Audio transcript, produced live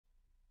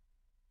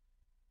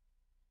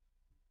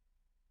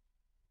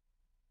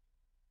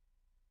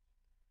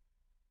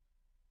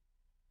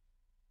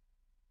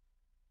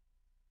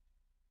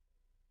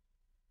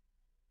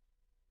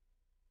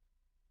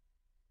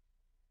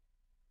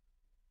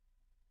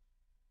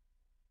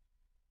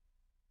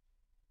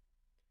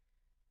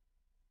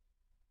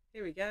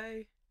Here we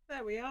go.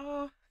 There we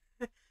are.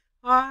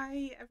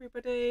 Hi,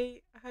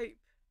 everybody. I hope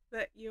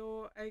that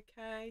you're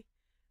okay.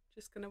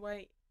 Just going to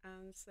wait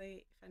and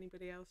see if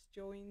anybody else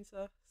joins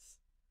us.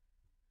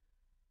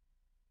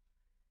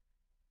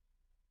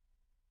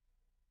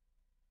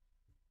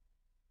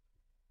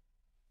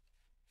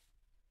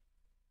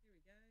 Here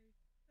we go.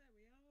 There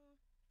we are.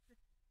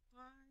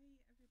 Hi,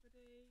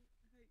 everybody.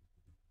 I hope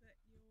that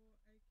you're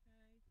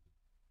okay.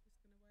 Just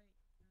going to wait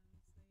and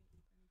see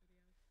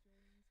if anybody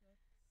else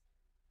joins us.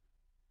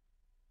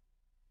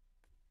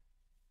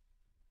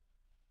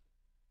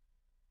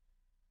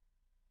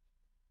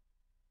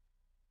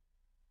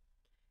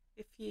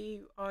 If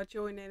you are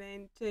joining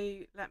in,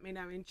 do let me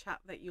know in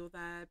chat that you're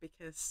there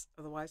because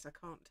otherwise I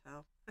can't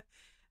tell.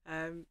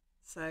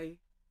 So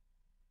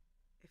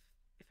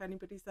if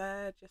anybody's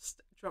there,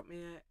 just drop me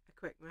a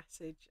quick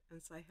message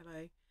and say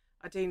hello.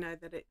 I do know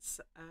that it's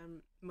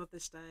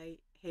Mother's Day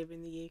here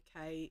in the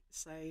UK,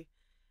 so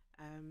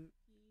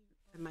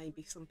there may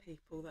be some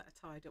people that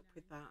are tied up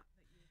with that.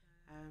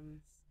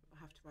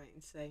 We'll have to wait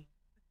and see.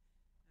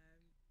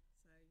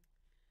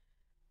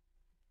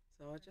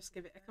 So I'll just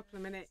give it a couple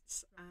of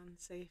minutes and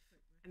see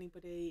if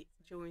anybody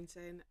joins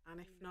in, and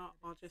if not,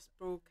 I'll just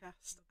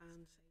broadcast.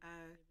 And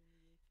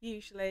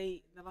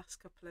usually the last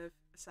couple of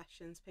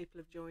sessions, people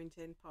have joined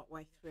in part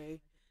way through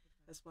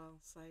as well,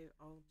 so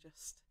I'll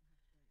just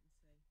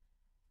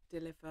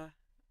deliver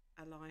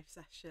a live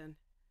session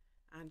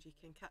and you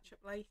can catch up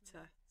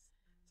later.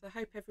 So I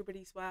hope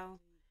everybody's well.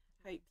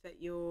 Hope that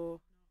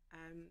you're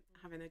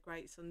having a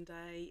great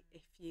Sunday.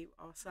 If you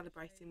are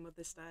celebrating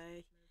Mother's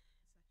Day,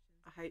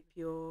 I hope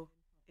you're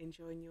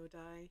enjoying your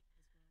day.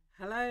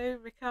 Hello,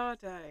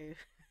 Ricardo.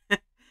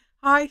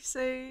 Hi,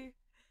 Sue.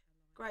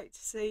 Great to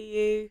see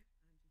you.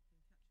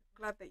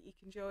 Glad that you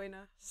can join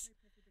us.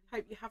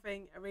 Hope you're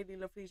having a really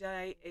lovely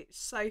day. It's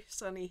so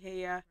sunny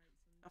here.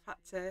 I've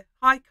had to.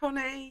 Hi,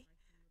 Connie.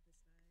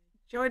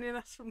 Joining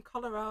us from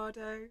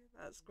Colorado.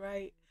 That's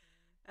great.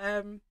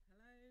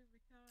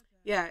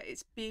 Yeah,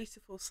 it's a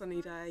beautiful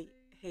sunny day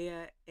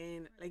here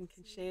in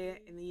Lincolnshire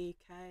in the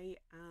UK,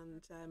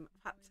 and I've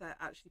had to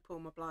actually pull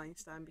my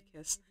blinds down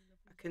because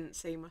I couldn't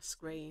see my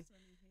screen.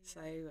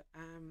 So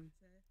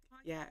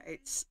yeah,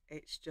 it's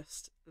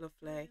just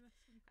lovely,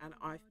 and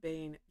I've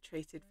been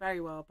treated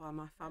very well by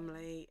my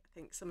family. I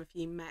think some of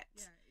you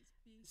met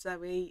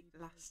Zoe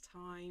last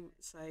time,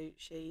 so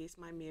she's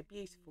made me a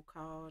beautiful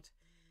card.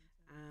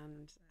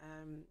 And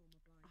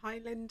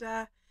hi,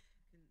 Linda.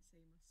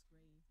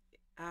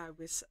 I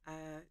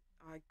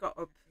got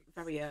up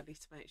very early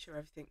to make sure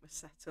everything was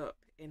set up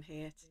in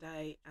here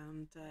today,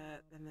 and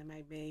then they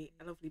made me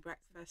a lovely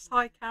breakfast.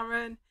 Hi,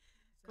 Karen.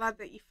 Glad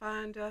that you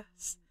found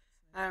us.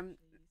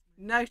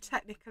 No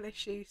technical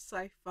issues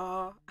so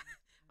far.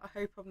 I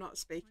hope I'm not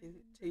speaking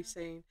too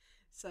soon.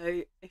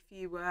 So if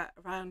you were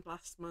around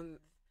last month,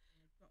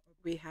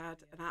 we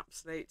had an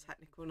absolute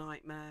technical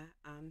nightmare,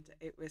 and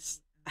it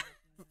was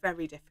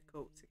very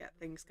difficult to get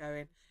things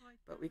going,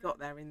 but we got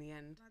there in the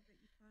end.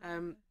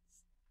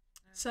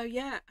 So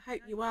yeah, hope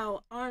you're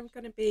well. I'm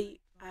going to be,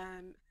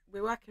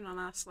 we're working on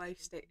our slow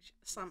stitch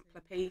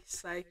sampler piece,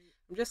 so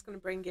I'm just going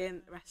to bring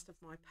in the rest of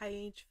my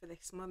page for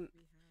this month,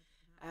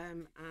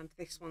 and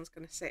this one's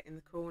going to sit in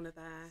the corner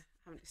there.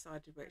 Haven't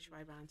decided which way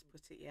around to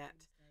put it yet,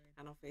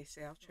 and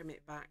obviously I'll trim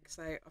it back.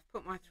 So I've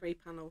put my 3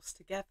 panels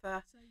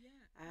together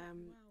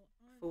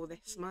for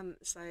this month.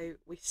 So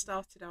we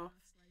started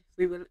off,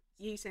 we were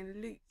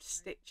using looped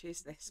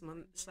stitches this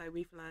month, so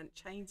we've learned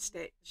chain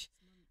stitch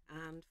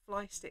and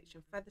fly stitch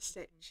and feather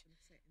stitch,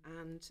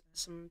 and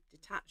some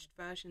detached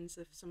versions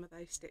of some of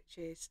those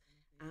stitches.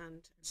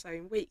 And so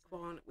in week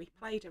 1 we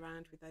played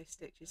around with those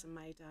stitches and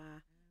made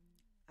our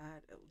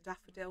little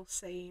daffodil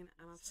scene,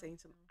 and I've seen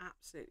some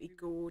absolutely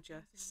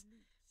gorgeous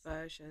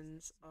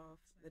versions of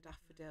the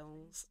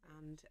daffodils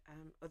and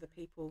other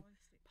people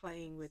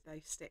playing with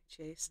those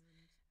stitches,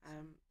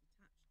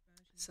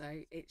 so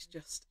it's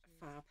just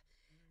fab.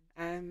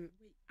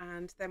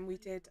 And then we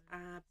did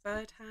our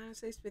bird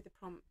houses with the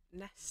prompt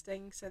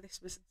nesting. So this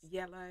was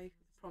yellow.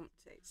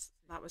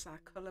 That was our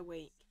colour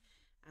week,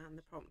 and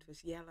the prompt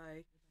was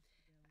yellow.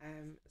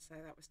 So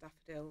that was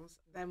daffodils.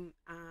 Then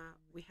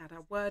we had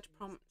our word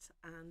prompt,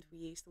 and we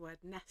used the word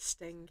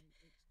nesting,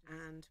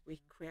 and we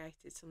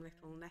created some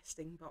little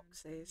nesting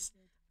boxes.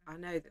 I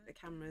know that the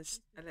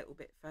camera's a little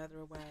bit further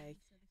away.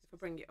 If I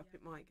bring it up,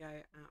 it might go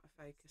out of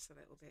focus a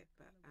little bit,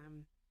 but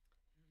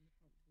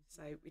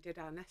so we did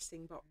our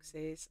nesting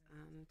boxes,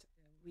 and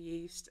we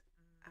used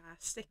our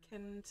stick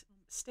and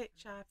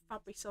stitch, our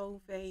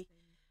Fabrisolvi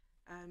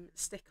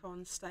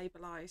stick-on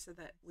stabiliser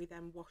that we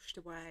then washed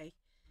away.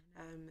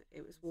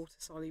 It was water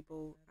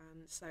soluble,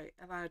 and so it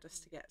allowed us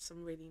to get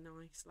some really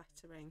nice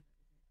lettering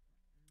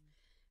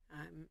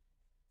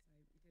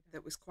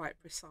that was quite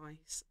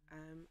precise.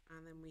 And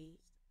then we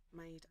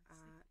made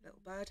our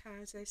little bird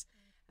houses.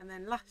 And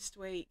then last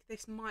week,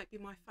 this might be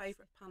my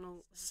favourite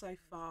panel so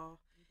far.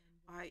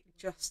 I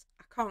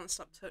can't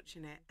stop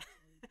touching it.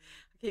 I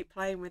keep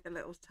playing with the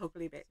little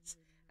toggly bits.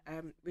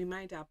 we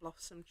made our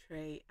blossom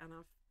tree, and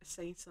I've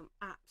seen some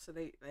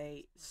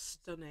absolutely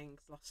stunning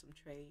blossom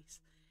trees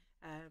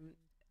um,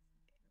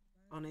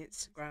 on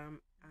Instagram,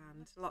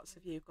 and lots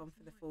of you have gone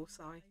for the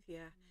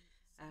forsythia,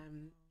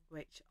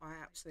 which I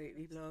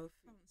absolutely love.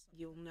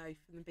 You'll know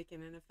from the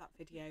beginning of that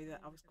video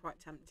that I was quite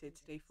tempted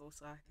to do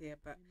forsythia,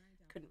 but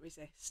couldn't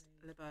resist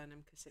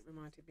laburnum because it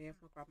reminded me of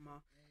my grandma.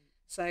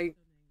 So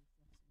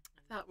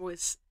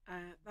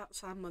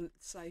that's our month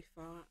so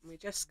far, and we're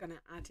just going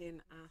to add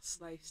in our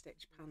slow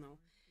stitch panel.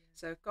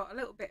 So I've got a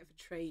little bit of a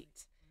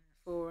treat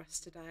for us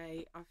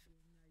today. I've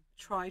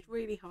tried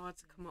really hard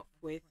to come up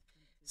with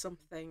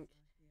something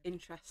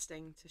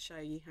interesting to show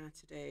you how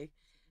to do,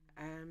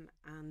 and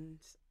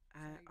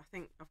I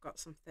think I've got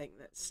something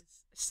that's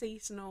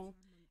seasonal,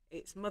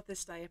 it's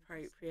Mother's Day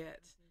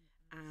appropriate,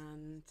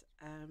 and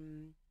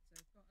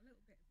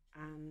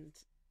and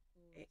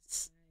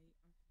it's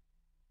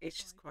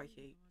just quite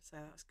cute, so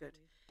that's good.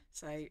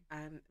 So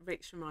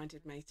Rich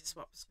reminded me to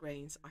swap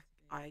screens.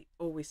 I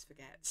always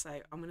forget,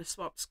 so I'm going to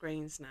swap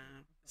screens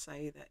now so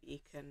that you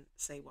can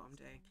see what I'm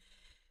doing.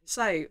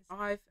 So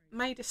I've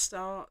made a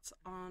start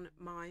on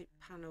my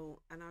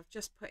panel, and I've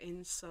just put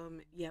in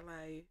some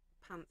yellow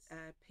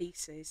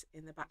pieces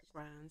in the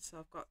background. So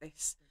I've got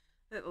this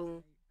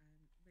little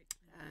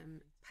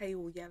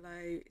pale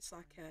yellow, it's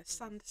like a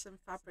Sanderson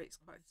fabric, it's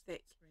quite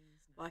thick,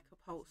 like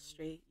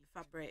upholstery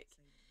fabric,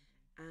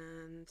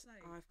 and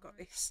I've got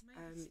this,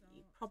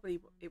 it probably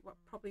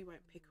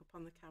won't pick up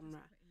on the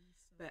camera,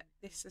 but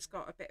this has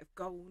got a bit of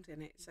gold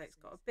in it, so it's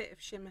got a bit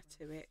of shimmer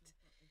to it.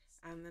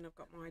 And then I've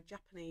got my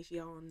Japanese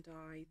yarn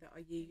dye that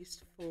I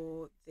used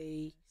for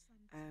the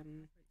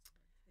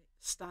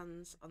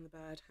stands on the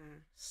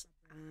birdhouse,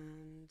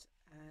 and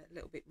a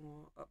little bit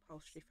more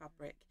upholstery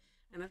fabric,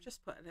 and I've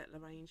just put a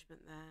little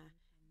arrangement there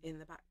in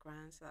the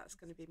background, so that's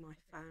going to be my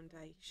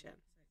foundation.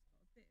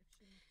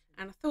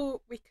 And I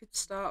thought we could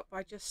start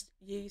by just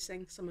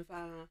using some of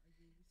our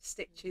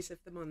stitches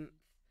of the month.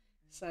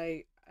 So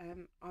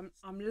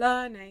I'm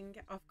learning.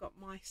 I've got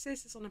my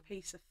scissors on a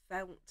piece of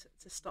felt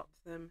to stop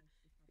them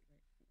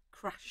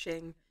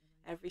crashing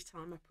every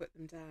time I put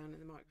them down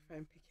and the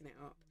microphone picking it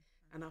up,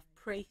 and I've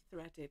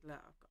pre-threaded,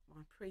 look, I've got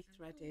my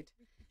pre-threaded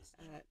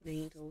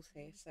needles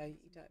here, so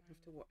you don't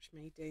have to watch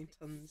me doing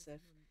tons of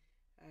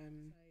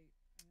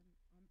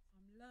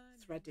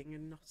threading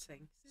and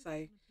knotting.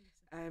 So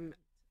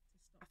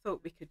I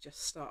thought we could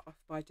just start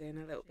off by doing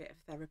a little bit of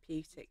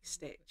therapeutic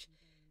stitch.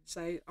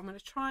 So I'm going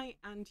to try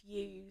and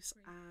use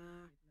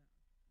our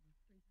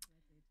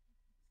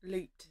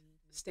looped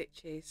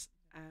stitches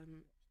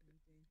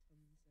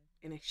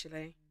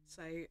initially.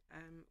 So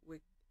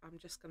I'm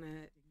just going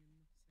to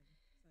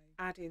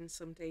add in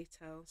some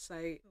detail.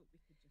 So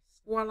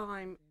while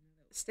I'm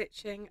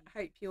stitching, I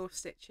hope you're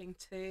stitching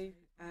too.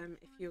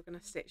 If you're going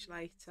to stitch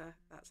later,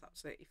 that's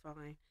absolutely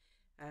fine,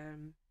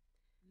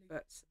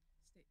 but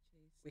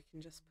we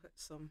can just put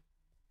some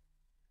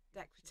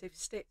decorative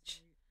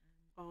stitch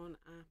on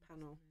our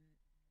panel.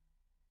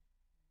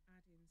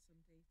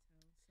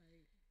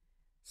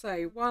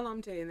 So while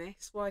I'm doing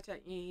this, why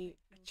don't you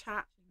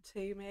chat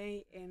to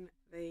me in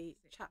the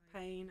chat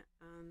pane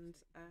and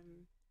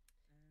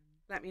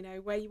let me know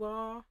where you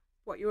are,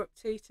 what you're up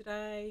to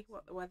today,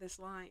 what the weather's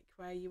like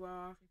where you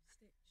are,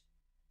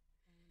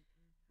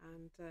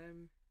 and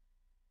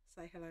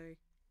say hello.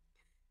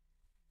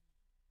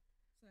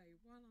 So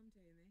while I'm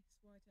doing this,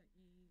 why don't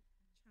you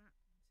chat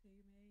to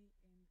me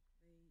in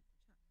the chat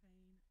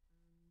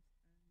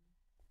pane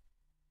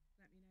and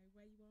let me know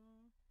where you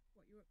are,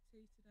 what you're up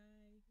to today,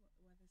 what the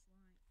weather's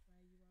like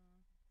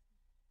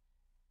where you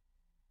are,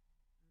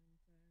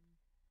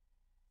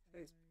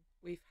 and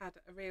we've had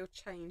a real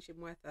change in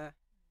weather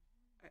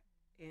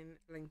in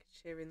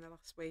Lincolnshire in the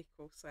last week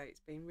or so.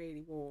 It's been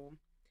really warm,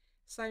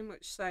 so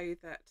much so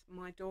that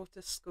my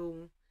daughter's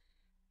school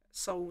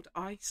sold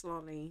ice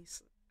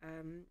lollies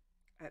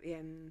at the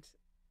end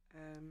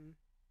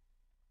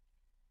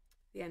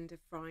of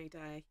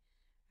Friday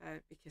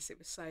because it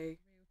was so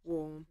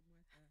warm,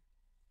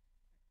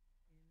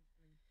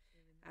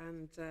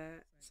 and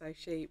so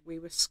we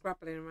were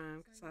scrabbling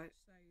around because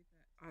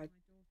I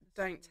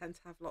don't tend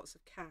to have lots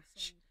of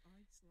cash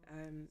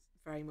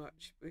very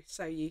much. We're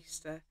so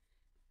used to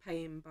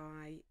paying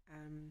by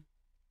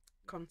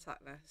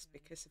contactless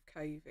because of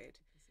COVID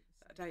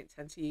that I don't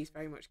tend to use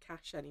very much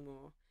cash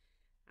anymore,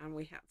 and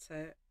we had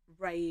to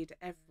raid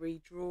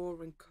every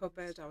drawer and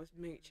cupboard. I was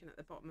mooching at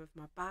the bottom of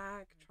my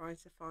bag trying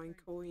to find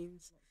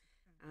coins,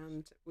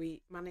 and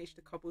we managed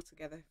to cobble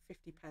together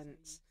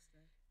 50p,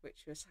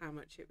 which was how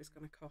much it was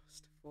going to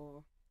cost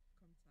for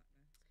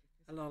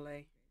a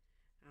lolly,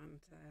 and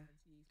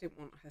didn't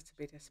want her to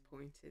be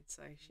disappointed,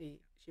 so she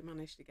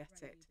managed to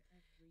get it.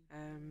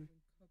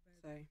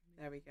 So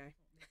there we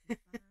go.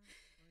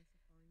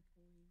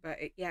 But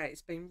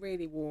it's been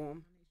really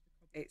warm.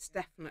 It's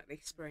definitely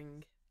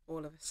spring all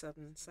of a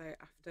sudden. So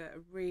after a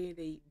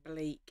really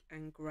bleak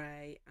and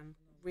grey and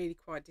really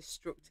quite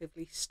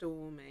destructively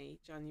stormy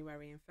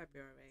January and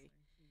February,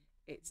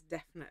 it's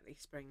definitely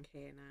spring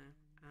here now,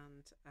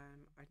 and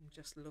I'm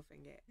just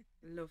loving it.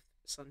 Love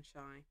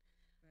sunshine.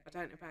 I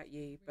don't know about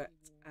you, but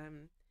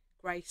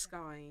grey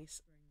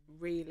skies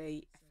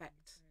really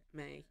affect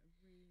me,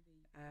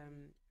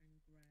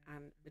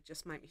 and it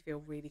just make me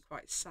feel really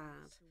quite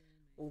sad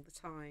all the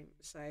time.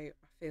 So I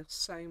feel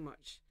so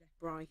much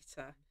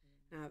brighter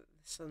now that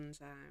the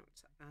sun's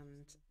out,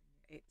 and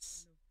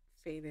it's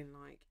feeling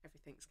like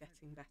everything's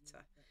getting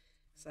better.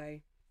 So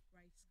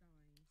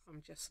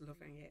I'm just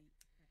loving it.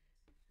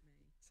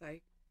 So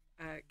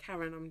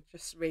Karen, I'm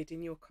just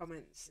reading your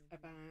comments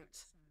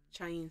about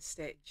chain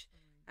stitch.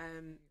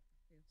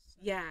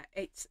 Yeah,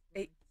 it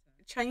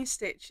chain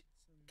stitch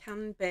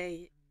can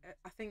be.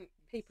 I think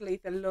people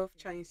either love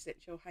chain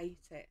stitch or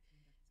hate it.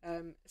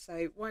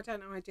 So why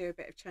don't I do a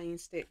bit of chain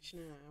stitch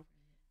now,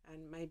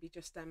 and maybe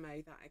just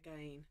demo that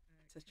again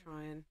to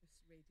try and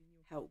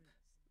help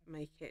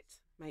make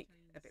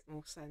a bit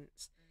more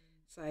sense.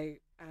 So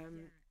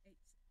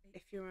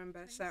if you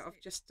remember, so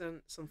I've just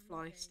done some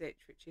fly stitch,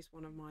 which is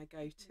one of my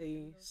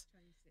go-tos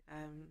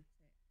um,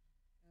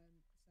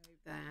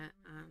 there,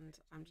 and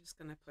I'm just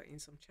going to put in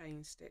some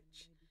chain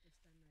stitch.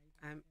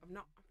 I'm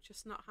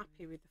just not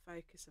happy with the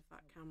focus of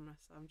that camera,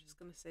 so I'm just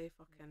going to see if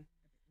I can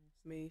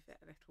move it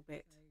a little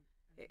bit.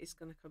 It is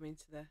going to come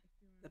into the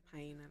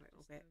pane a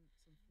little bit.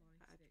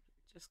 I'm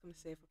just going to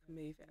see if I can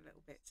move it a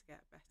little bit to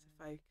get a better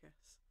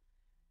focus.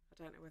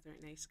 I don't know whether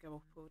it needs to go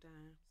up or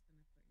down.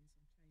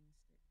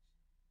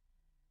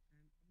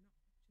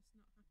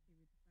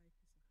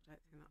 I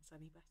don't think that's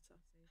any better.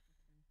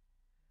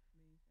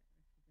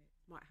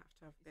 Might have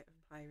to have a bit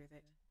of play with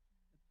it.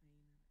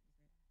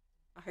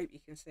 I hope you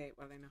can see it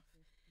well enough.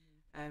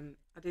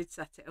 I did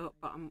set it up,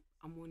 but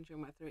I'm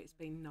wondering whether it's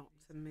been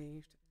knocked and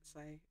moved. So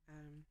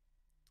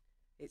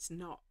it's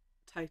not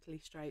totally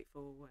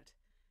straightforward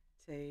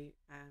to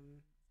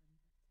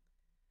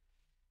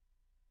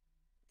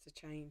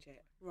change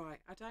it. Right,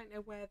 I don't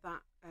know where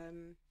that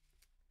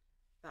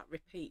that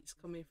repeat's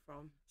coming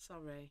from.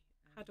 Sorry,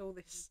 I had all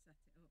this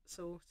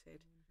sorted.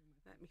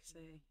 Let me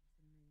see.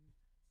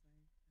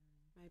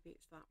 Maybe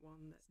it's that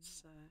one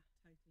that's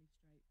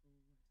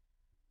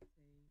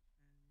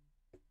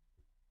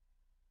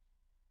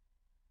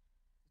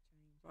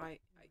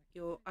right.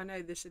 I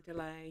know there's a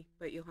delay,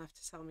 but you'll have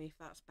to tell me if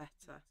that's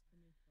better.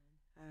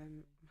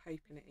 I'm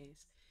hoping it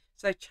is.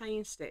 So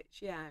chain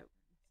stitch, yeah.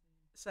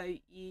 So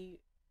you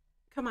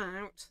come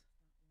out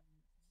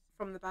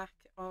from the back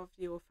of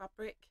your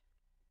fabric,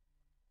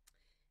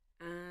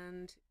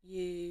 and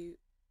you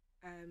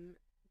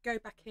go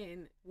back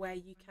in where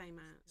you came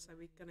out. So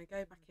we're going to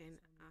go back in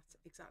at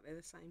exactly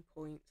the same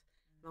point,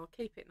 and I'll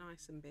keep it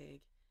nice and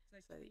big so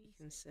that you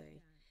can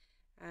see.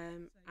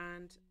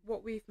 And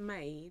what we've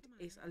made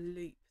is a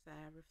loop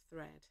there of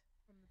thread.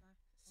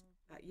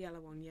 That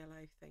yellow on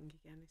yellow thing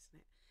again, isn't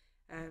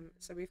it?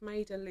 So we've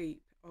made a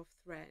loop of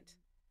thread,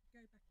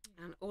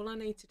 and all I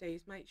need to do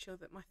is make sure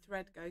that my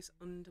thread goes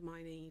under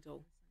my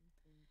needle.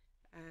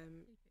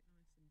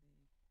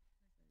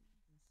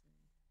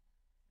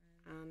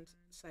 And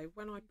so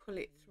when I pull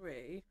it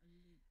through,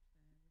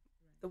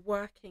 the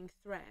working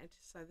thread,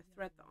 so the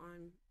thread that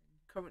I'm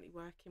currently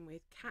working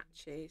with,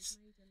 catches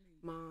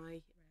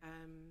my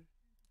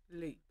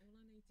loop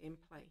in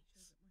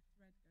place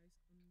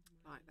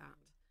like that,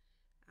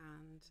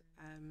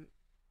 and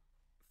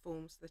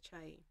forms the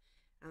chain.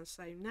 And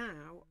so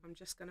now I'm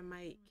just going to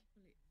make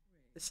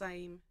the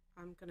same,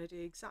 I'm going to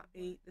do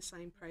exactly the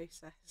same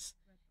process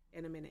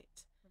in a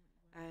minute.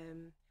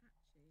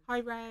 Hi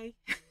Ray.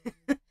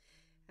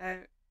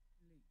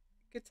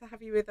 Good to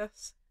have you with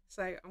us.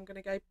 So I'm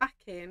going to go back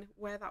in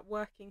where that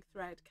working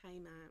thread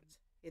came out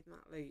in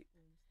that loop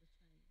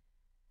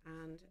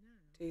and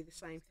do the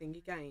same thing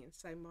again.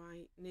 So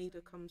my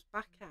needle comes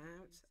back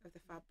out of the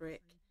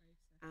fabric,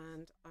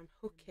 and I'm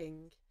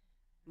hooking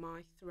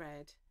my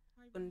thread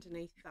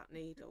underneath that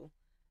needle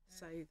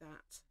so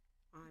that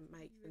I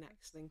make the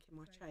next link in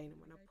my chain,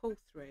 and when I pull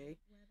through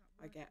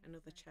I get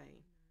another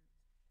chain.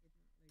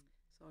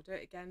 So I'll do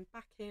it again,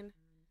 back in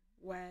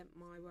where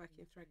my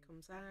working thread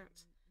comes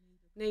out,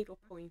 needle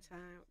point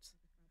out,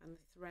 and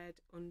the thread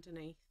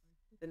underneath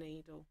the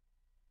needle,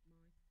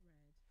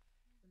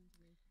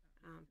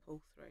 and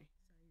pull through.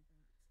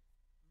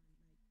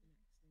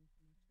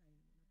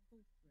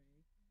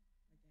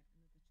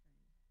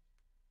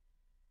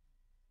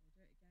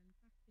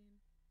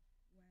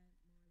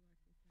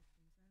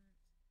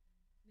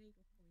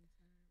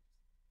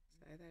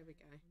 So there we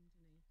go.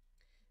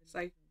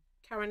 So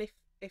Karen,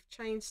 if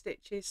chain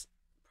stitch is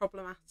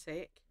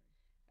problematic,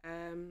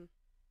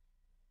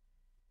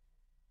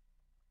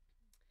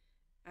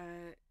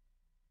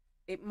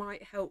 it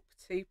might help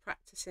to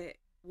practice it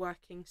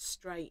working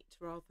straight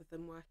rather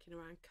than working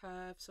around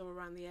curves or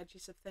around the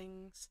edges of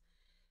things.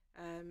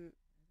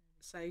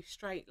 So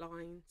straight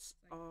lines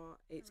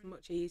it's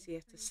much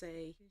easier to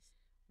see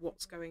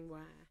what's going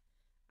where,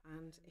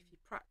 and if you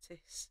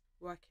practice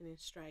working in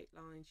straight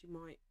lines, you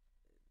might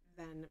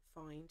then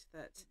find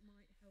that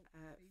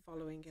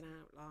following an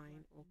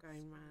outline or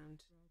going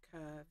round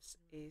curves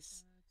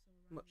is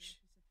much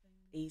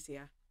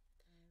easier.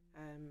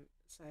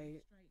 So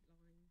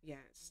yeah,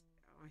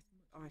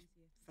 I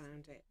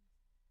found it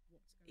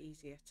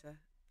easier to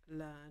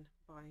learn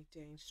by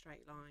doing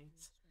straight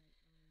lines.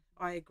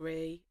 I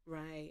agree,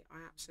 Ray. I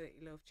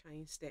absolutely love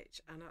chain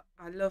stitch, and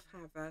I love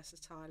how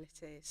versatile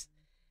it is.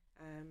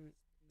 Um,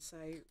 so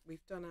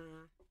we've done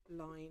our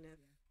line of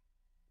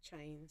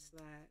chains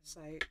there.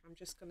 So I'm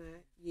just going to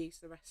use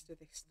the rest of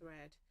this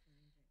thread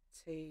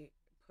to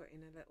put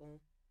in a little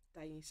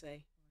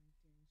daisy.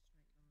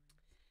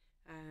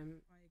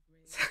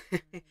 So,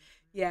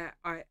 yeah,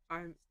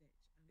 I'm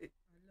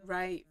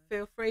Ray.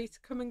 Feel free to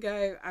come and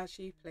go as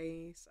you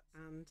please,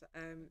 and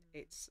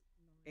it's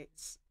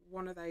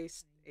one of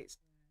those. It's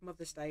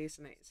Mother's Day,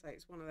 isn't it? So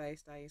it's one of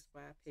those days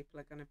where people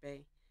are going to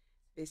be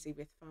busy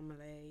with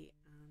family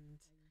and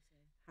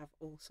have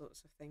all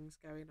sorts of things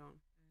going on.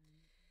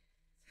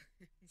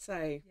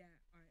 So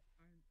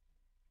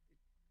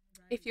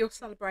if you're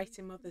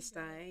celebrating Mother's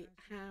Day,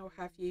 how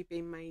have you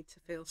been made to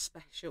feel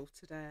special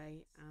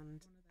today?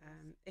 And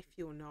if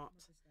you're not,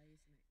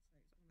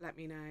 let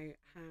me know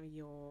how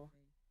you're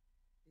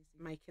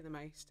making the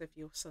most of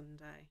your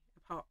Sunday,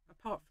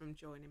 apart from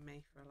joining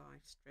me for a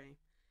live stream.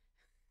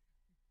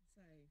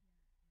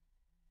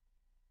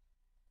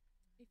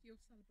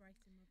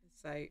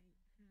 So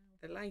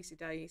the lazy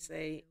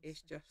daisy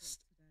is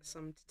just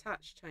some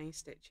detached chain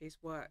stitches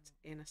worked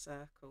in a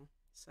circle.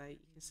 So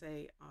you can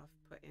see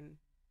I've put in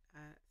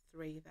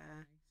 3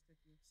 there.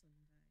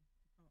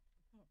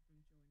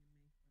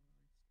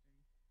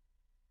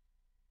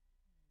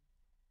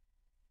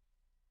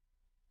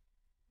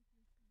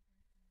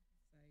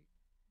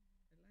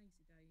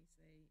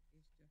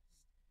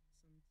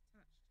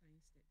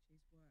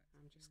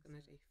 I'm just going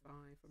to do 5.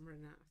 I'm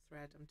running out of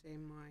thread. I'm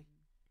doing my.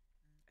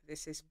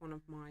 This is one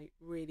of my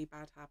really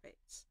bad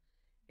habits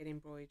in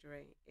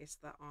embroidery, is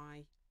that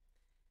I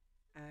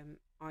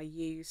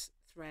use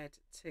thread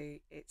to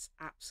its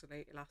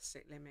absolute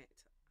elastic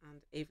limit,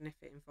 and even if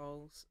it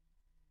involves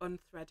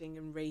unthreading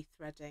and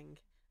rethreading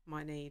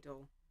my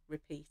needle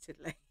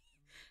repeatedly,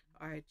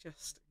 I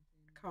just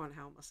can't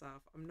help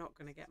myself. I'm not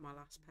going to get my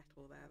last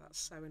petal there. That's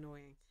so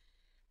annoying.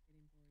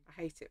 I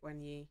hate it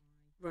when you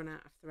run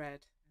out of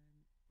thread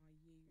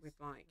with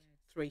like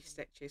 3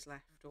 stitches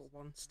left or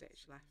 1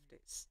 stitch left.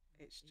 It's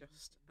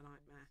just a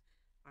nightmare.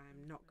 I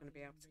am not going to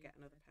be able to get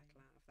another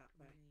petal out of that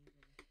though.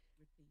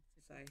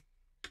 So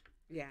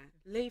yeah,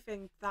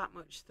 leaving that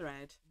much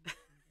thread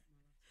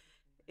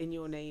in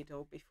your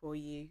needle before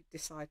you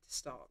decide to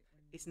stop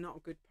is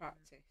not good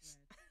practice.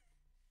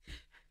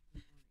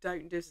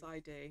 Don't do as I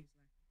do.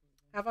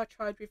 Have I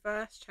tried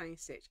reverse chain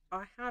stitch?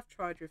 I have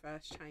tried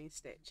reverse chain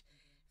stitch.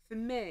 For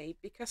me,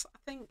 because I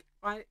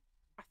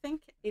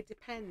think it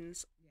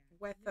depends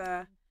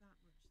whether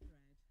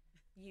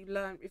you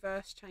learn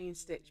reverse chain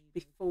stitch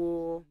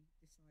before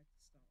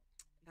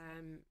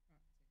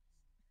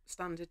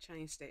standard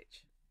chain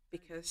stitch,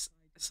 because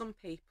some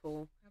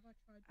people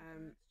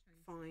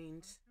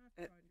find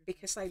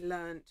because they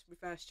learnt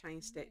reverse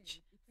chain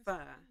stitch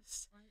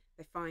first,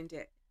 they find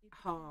it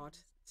hard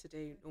to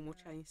do normal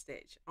chain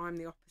stitch. I'm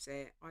the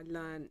opposite. I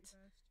learnt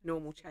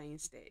normal chain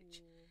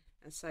stitch,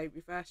 and so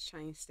reverse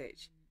chain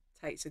stitch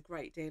takes a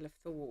great deal of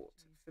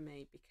thought for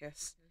me,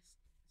 because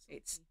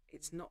it's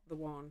not the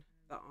one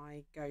that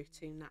I go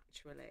to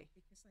naturally.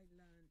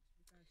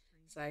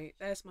 So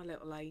there's my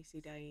little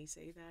lazy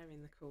daisy there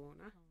in the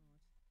corner.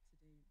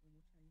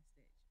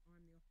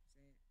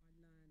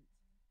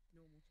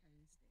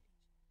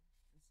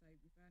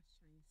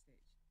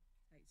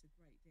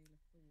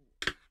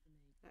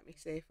 Let me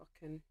see if I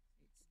can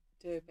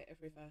do a bit of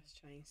reverse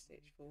chain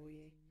stitch for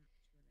you.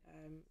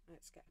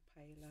 Let's get a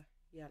paler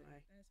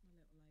yellow.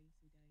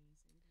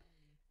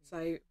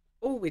 So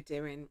all we're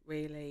doing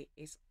really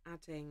is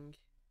adding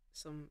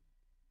some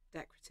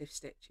decorative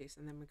stitches,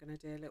 and then we're going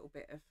to do a little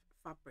bit of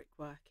fabric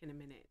work in a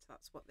minute.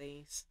 That's what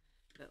these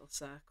little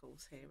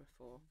circles here are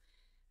for.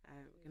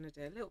 We're going to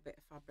do a little bit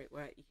of fabric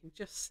work. You can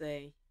just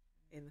see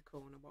in the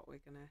corner what we're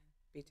going to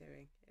be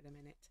doing in a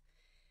minute.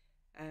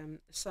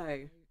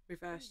 So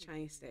reverse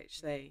chain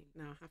stitch, see,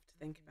 now I have to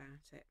think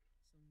about it.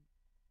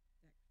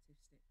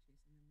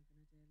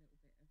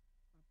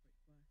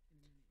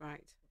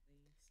 Right,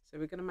 so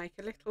we're going to make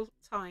a little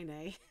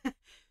tiny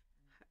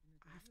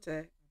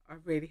I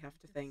really have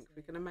to think.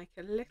 We're going to make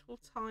a little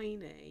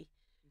tiny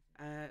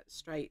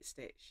straight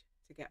stitch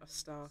to get us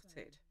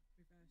started,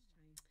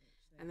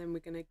 and then we're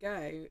going to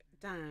go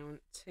down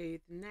to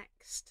the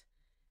next,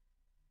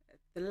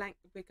 the length.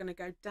 We're going to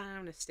go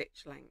down a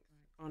stitch length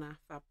on our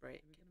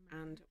fabric,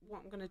 and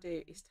what I'm going to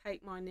do is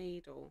take my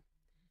needle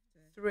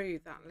through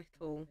that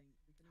little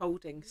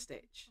holding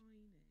stitch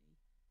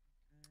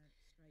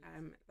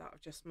that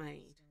I've just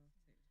made,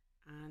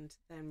 and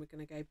then we're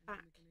going to go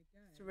back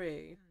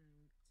through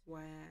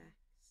where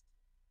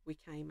we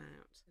came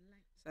out.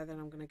 So then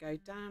I'm going to go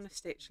down a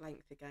stitch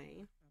length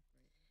again,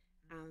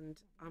 and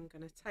I'm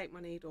going to take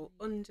my needle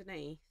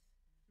underneath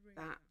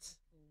that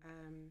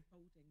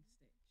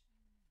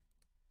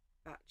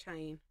that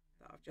chain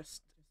that I've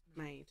just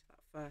made,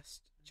 that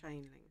first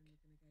chain link,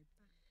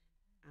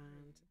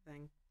 and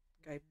then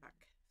go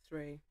back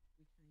through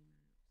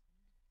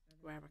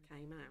where I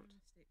came out.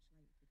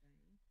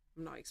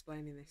 I'm not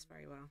explaining this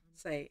very well.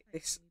 See,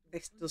 this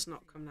does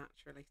not come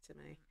naturally to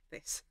me.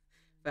 This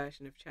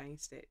version of chain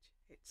stitch,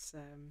 it's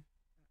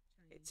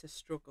a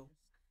struggle,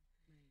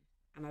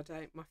 and I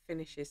don't. My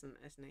finish isn't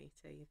as neat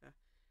either.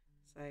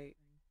 So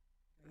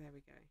there we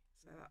go.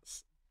 So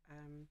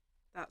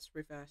that's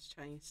reverse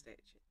chain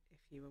stitch. If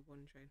you were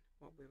wondering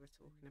what we were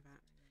talking about,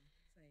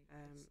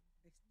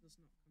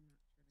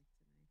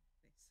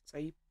 so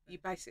you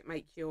basically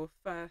make your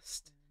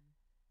first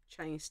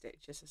chain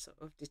stitch as a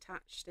sort of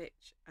detached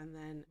stitch, and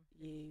then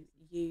you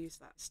use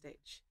that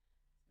stitch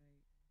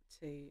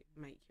to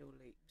make your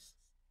loops.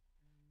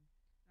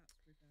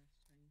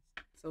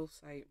 It's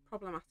also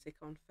problematic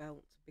on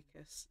felt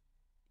because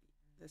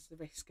there's the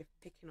risk of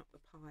picking up the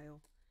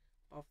pile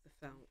of the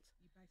felt.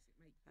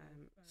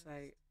 So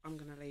I'm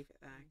going to leave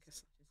it there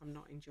because I'm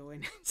not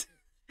enjoying it.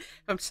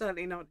 I'm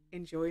certainly not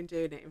enjoying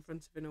doing it in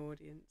front of an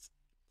audience.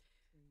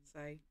 So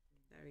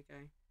there we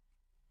go.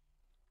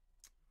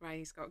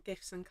 Ray's got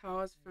gifts and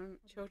cards from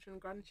children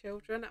and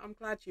grandchildren. I'm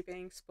glad you're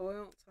being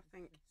spoilt. I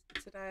think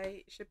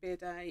today should be a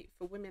day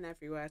for women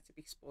everywhere to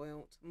be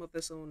spoilt,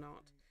 mothers or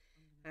not.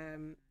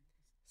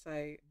 So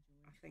I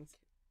think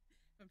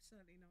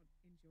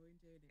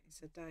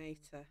it's a day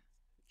to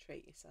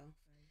treat yourself.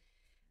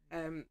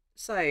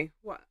 So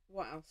what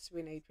else do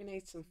we need? We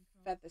need some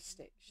feather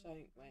stitch,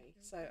 don't we?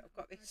 So I've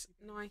got this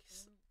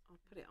nice, I'll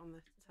put it on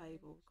the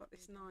table, I've got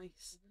this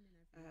nice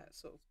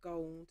sort of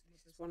gold.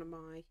 This is one of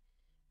my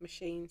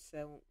machine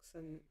silks,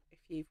 and if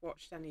you've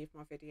watched any of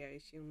my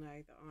videos you'll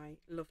know that I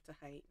love to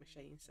hate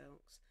machine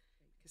silks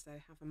because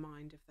they have a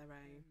mind of their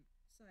own.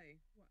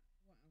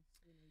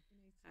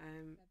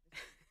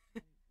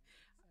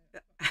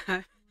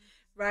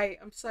 Ray,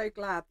 I'm so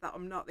glad that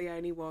I'm not the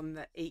only one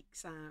that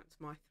ekes out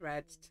my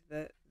thread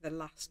to the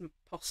last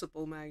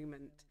possible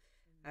moment,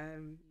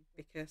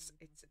 because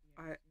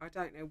I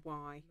don't know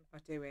why I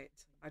do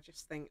it. I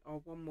just think,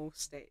 oh, one more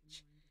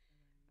stitch,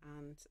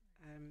 and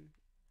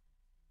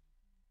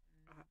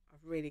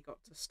I've really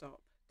got to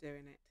stop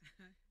doing it.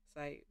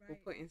 So we'll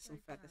put in some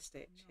feather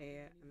stitch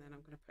here, and then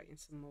I'm going to put in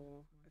some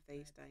more of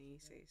these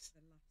daisies.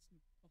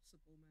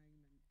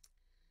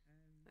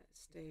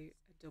 Let's do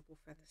a double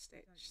feather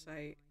stitch.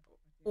 So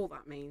all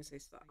that means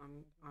is that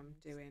I'm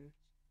doing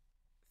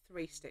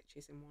 3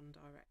 stitches in one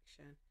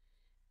direction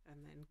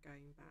and then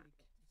going back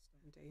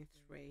and doing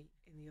 3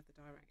 in the other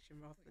direction,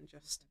 rather than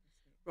just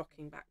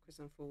rocking backwards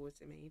and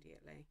forwards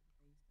immediately.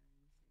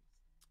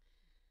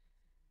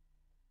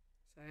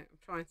 So I'm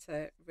trying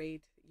to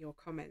read your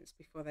comments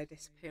before they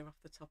disappear off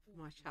the top of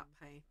my chat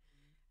pane.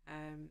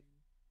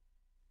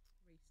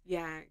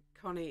 Yeah,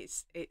 Connie,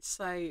 it's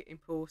so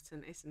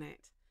important, isn't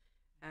it?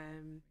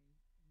 And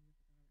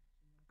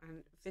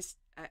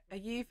are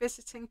you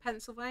visiting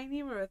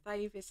Pennsylvania, or are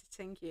they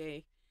visiting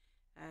you?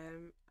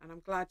 And I'm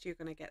glad you're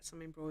going to get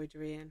some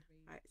embroidery in.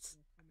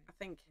 I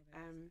think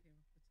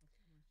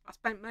I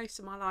spent most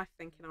of my life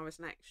thinking I was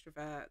an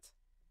extrovert,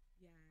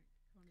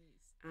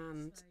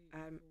 and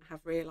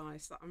have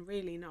realised that I'm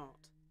really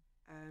not,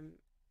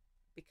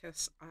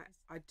 because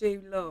I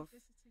do love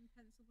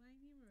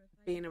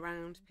being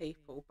around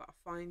people, but I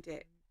find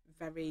it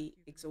very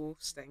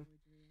exhausting,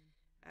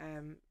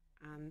 and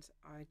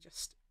I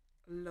just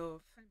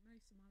love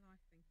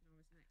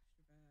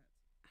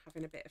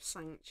having a bit of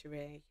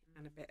sanctuary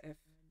and a bit of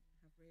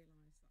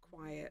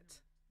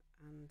quiet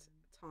and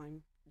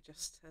time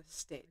just to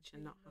stitch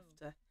and not have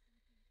to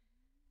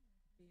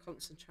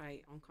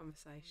concentrate on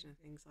conversation and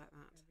things like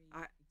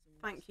that.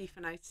 Thank you for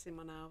noticing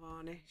my nail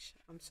varnish.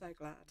 I'm so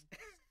glad.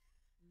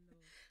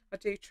 I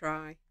do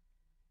try.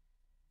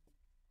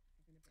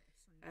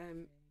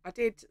 I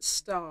did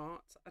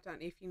start, I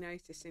don't know if you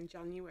noticed, in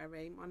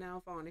January my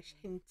nail varnish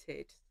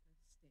hinted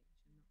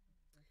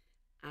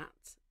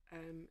at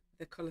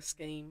the colour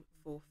scheme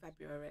for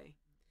February,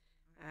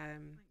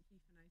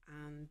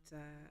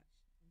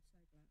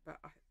 but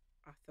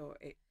I thought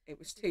it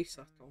was too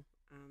subtle,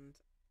 and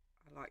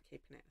I like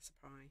keeping it a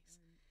surprise.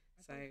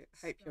 So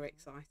I hope you're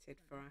excited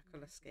for our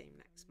colour scheme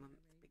next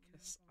month,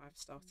 because I've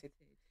started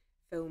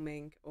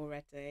filming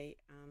already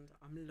and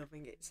I'm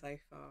loving it so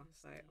far,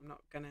 so I'm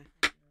not going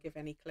to give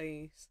any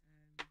clues.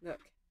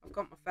 Look, I've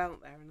got my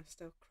felt there and I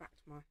still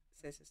cracked my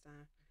scissors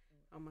down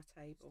on my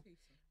table.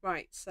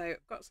 Right, so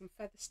I've got some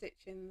feather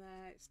stitch in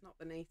there. It's not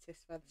the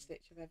neatest feather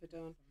stitch I've ever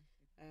done,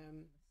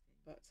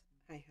 but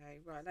hey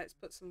ho. Right, let's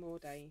put some more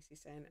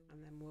daisies in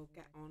and then we'll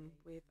get on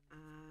with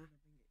our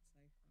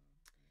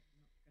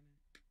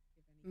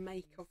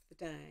make of the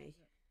day.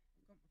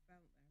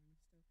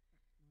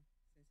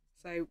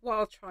 So what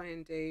I'll try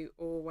and do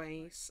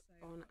always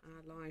on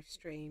our live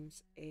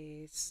streams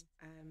is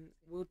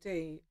we'll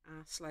do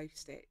our slow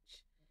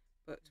stitch,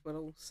 but we'll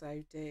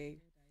also do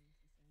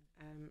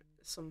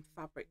some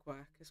fabric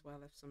work as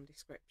well, of some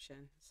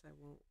description. So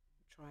we'll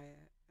try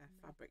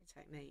a fabric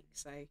technique.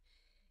 So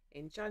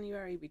in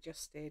January we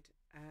just did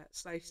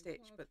slow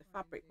stitch, but the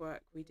fabric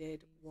work we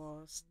did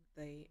was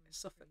the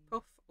Suffolk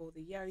puff, or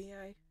the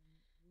yo-yo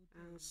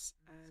as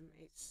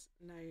it's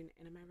known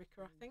in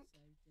America, I think.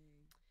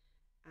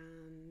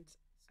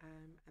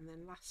 And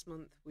then last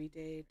month we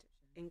did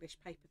English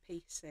paper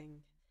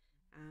piecing,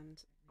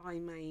 and I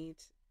made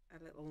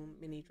a little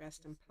mini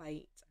Dresden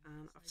plate,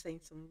 and I've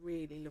seen some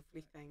really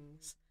lovely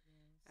things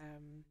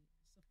um,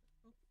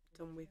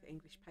 done with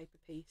English paper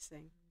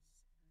piecing.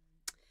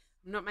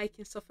 I'm not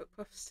making Suffolk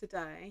puffs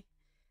today.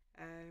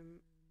 I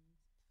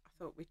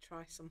thought we'd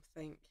try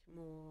something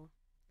more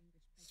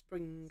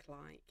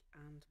spring-like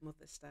and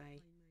Mother's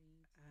Day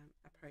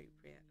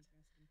appropriate.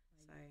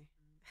 So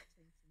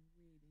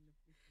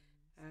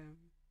um,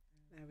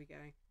 there we go.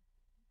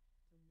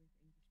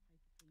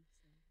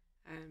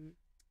 Um,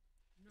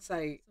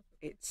 so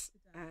it's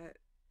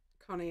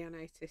Connie, I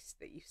noticed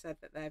that you said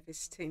that they're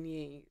visiting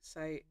you.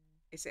 So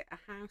is it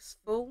a house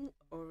full,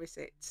 or is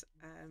it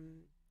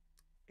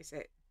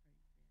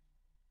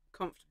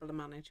comfortable and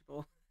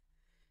manageable?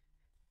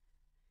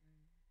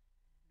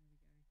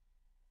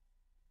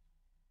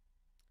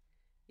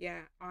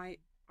 Yeah, I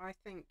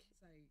think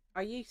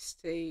I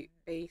used to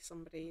be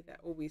somebody that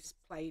always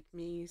played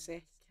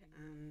music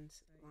and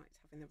liked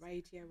having the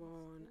radio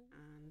on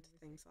and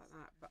things like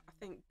that. But I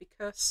think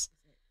because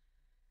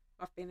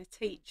I've been a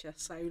teacher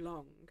so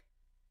long,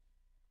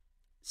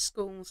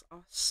 schools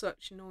are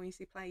such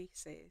noisy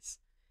places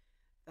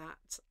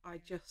that I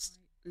just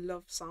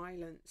love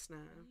silence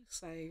now.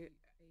 So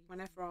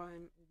whenever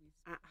I'm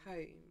at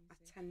home, I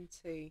tend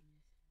to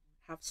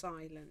have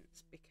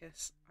silence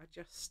because I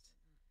just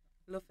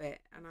love it,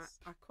 and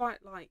I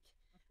quite like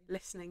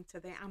listening to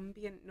the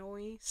ambient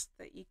noise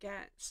that you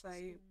get, so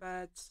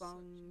bird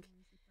song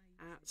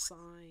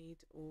outside,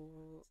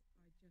 or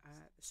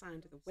the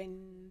sound of the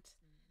wind.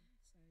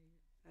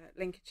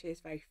 Lincolnshire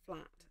is very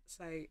flat,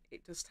 so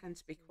it does tend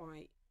to be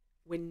quite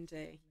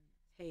windy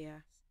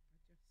here.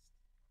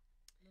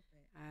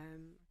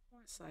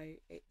 So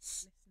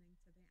it's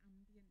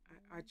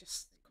I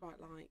just quite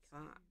like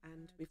that,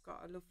 and we've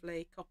got a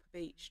lovely copper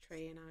beech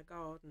tree in our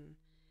garden,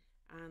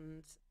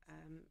 and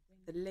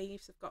the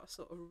leaves have got a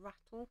sort of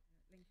rattle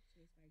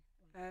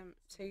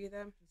to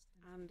them,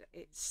 and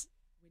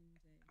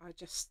I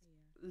just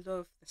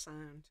love the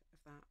sound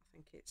of that. I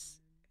think it's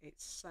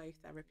so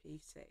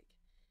therapeutic.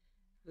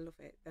 I love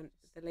it.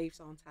 The leaves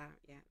aren't out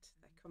yet;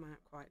 they come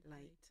out quite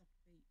late.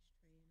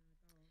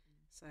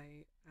 So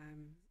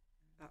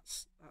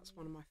that's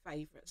one of my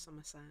favourite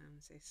summer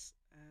sounds, is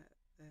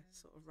the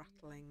sort of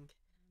rattling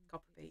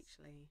copper beech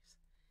leaves.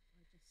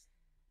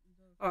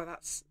 Oh,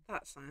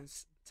 that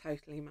sounds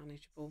totally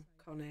manageable,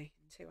 Connie.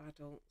 Two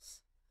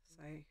adults,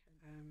 so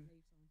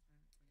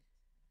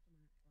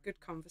good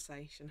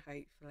conversation,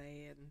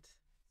 hopefully, and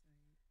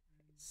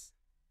it's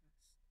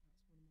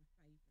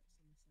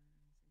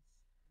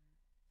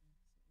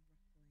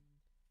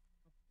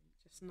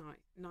just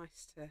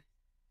nice to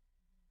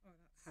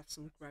have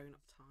some grown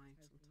up time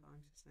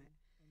sometimes, isn't it?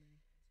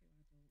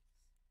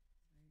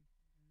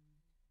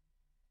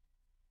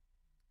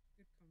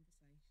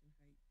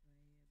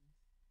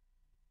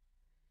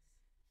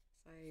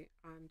 So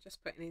I'm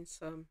just putting in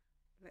some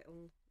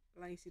little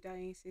lazy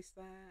daisies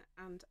there,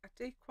 and I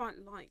do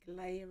quite like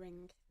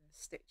layering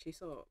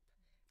stitches up,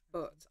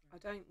 but I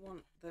don't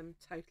want them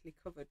totally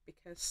covered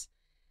because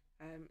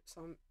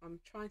so I'm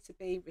trying to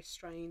be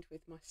restrained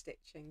with my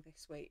stitching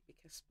this week,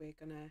 because we're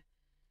gonna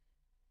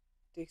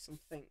do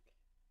something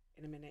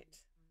in a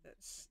minute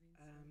that's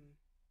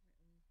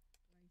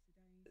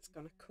that's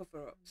going to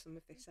cover up some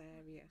of this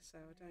area, so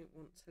I don't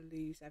want to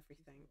lose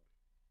everything.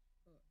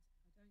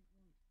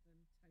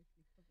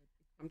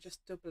 I'm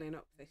just doubling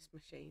up this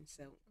machine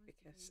silk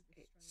because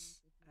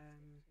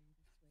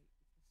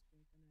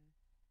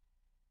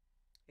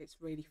it's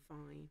really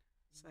fine.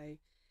 So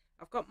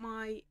I've got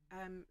my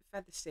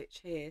feather stitch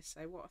here,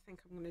 so what I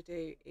think I'm going to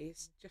do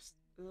is just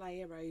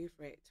layer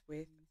over it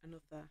with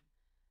another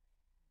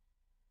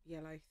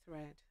yellow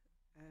thread.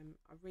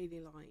 I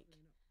really like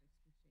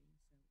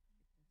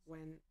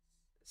when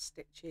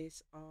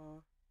stitches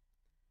are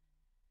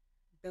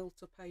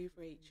built up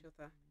over each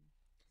other.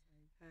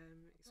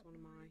 It's one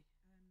of my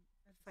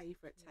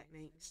favourite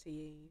techniques to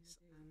use,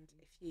 and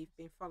if you've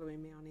been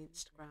following me on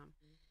Instagram,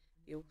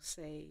 you'll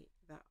see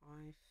that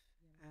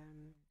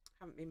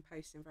haven't been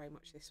posting very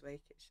much this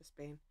week. It's just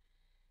been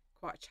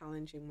quite a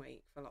challenging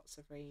week for lots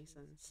of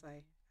reasons. So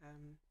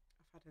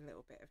I've had a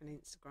little bit of an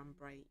Instagram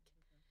break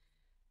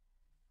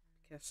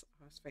because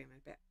I was feeling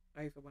a bit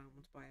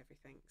overwhelmed by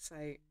everything.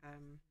 So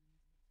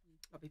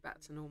I'll be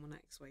back to normal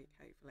next week,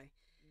 hopefully.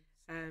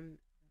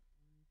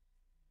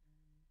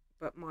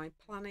 But my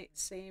planet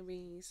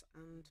series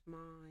and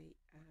my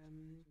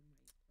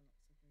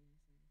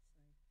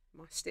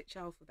Stitch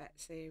Alphabet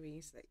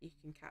series that you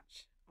can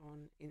catch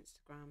on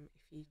Instagram,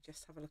 if you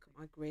just have a look at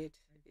my grid,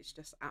 it's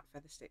just at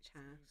Featherstitch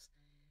House.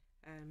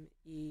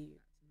 You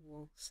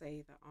will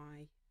see that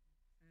I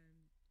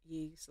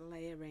use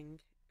layering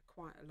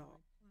quite a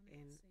lot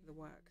in the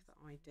work that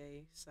I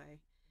do. So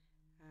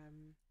I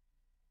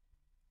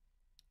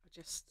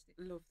just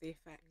love the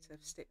effect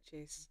of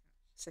stitches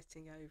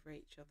sitting over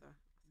each other.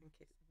 I think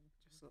it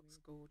just looks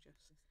gorgeous.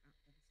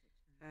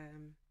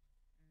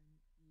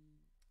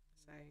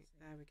 So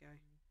there we go.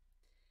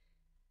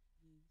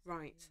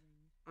 Right,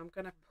 I'm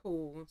going to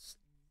pause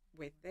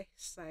with this,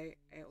 so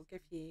it'll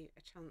give you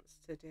a chance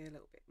to do a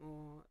little bit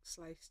more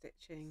slow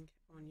stitching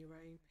on your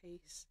own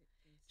piece.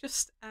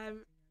 Just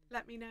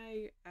let me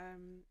know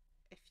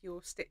if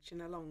you're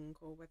stitching along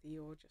or whether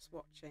you're just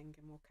watching,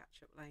 and we'll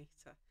catch up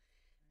later.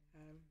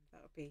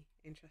 That'll be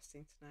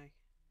interesting to know,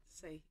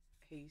 see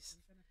who's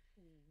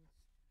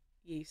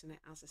using it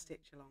as a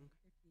stitch along.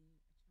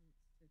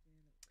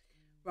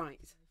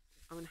 Right,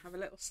 I'm going to have a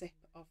little sip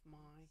of my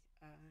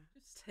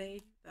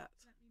tea that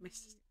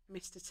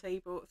Mr. T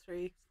brought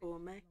through for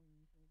me.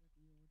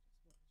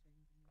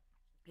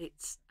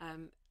 It's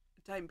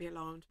don't be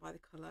alarmed by the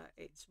colour,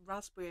 it's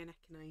raspberry and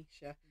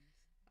echinacea,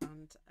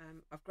 and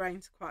I've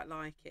grown to quite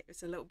like it.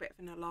 It's a little bit of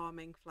an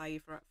alarming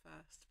flavour at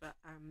first, but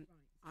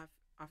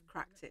I've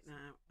cracked it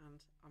now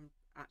and I'm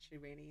actually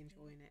really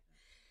enjoying it.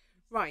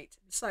 Right,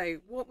 so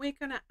what we're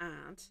going to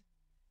add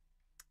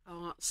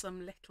are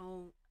some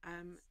little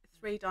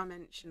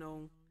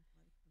three-dimensional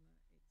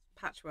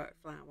patchwork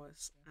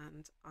flowers,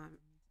 and I've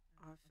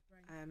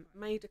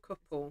made a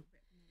couple,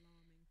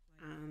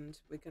 and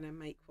we're going to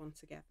make one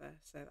together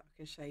so that I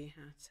can show you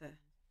how to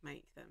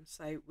make them.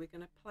 So we're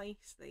going to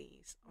place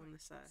these on the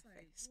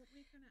surface,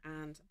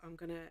 and I'm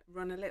going to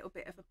run a little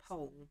bit of a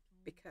poll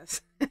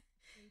because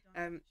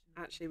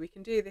actually we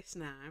can do this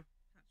now.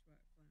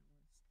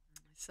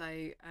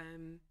 So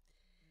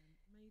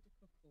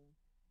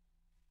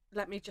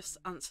let me just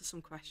answer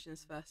some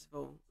questions first of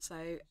all.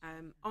 So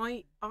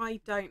I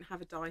don't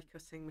have a die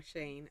cutting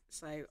machine,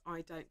 so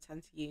I don't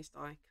tend to use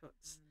die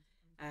cuts,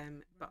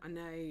 but I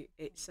know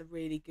it's a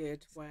really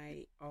good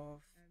way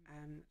of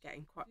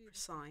getting quite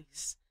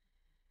precise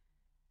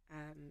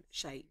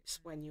shapes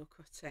when you're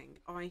cutting.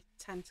 I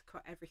tend to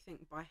cut everything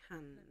by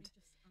hand,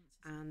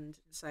 and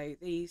so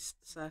these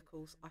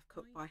circles I've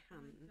cut by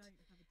hand.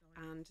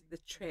 And the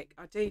trick,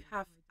 I do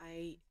have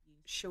a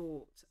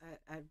short,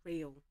 a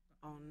reel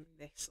on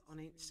this on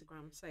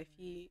Instagram, so if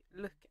you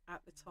look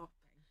at the top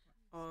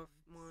of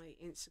my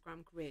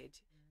Instagram grid,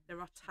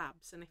 there are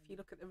tabs, and if you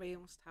look at the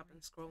reels tab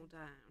and scroll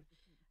down,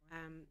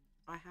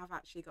 I have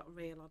actually got a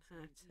reel on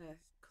how to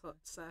cut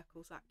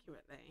circles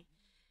accurately.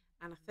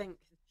 And I think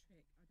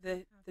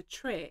the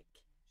trick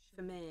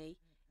for me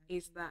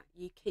is that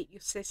you keep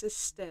your scissors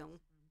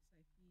still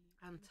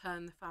and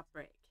turn the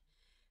fabric.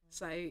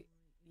 So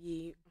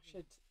I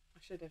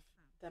should have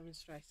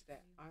demonstrated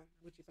it.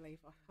 Would you believe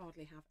I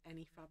hardly have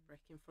any fabric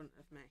in front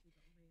of me?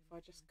 If I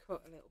just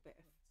cut a little bit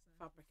of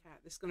fabric out,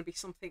 there's going to be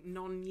something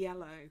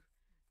non-yellow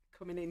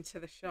coming into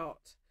the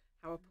shot.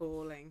 How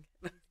appalling.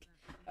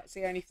 That's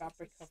the only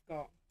fabric I've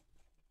got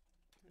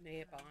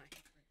nearby.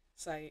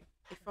 So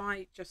if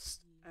I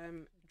just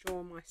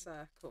draw my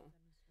circle,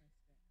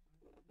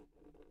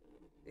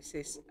 this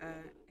is a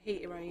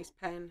heat erase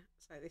pen,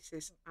 so this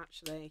is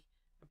actually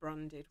a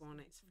branded one,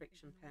 it's a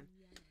friction pen.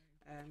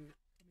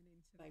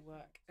 They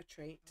work a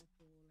treat.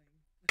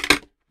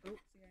 Ooh.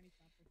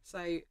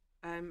 So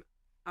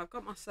I've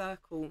got my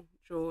circle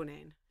drawn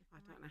in. I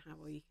don't know how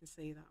well you can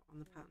see that on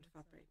the patterned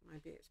fabric.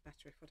 Maybe it's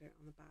better if I do it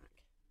on the back.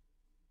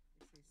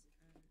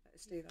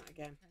 Let's do that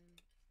again.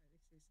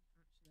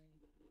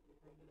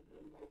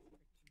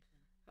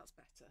 That's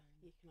better.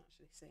 You can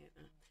actually see it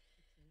now.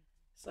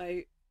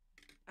 So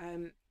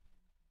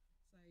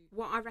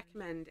what I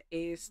recommend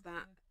is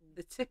that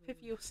the tip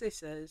of your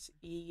scissors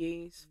you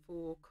use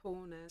for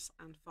corners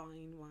and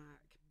fine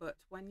work, but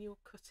when you're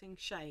cutting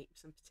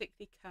shapes and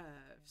particularly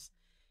curves,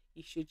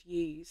 you should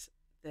use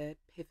the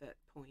pivot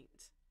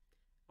point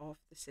of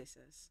the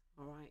scissors.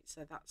 Alright,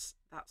 so that's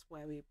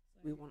where we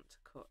want to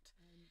cut,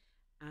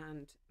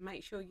 and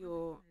make sure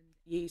you're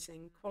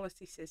using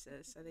quality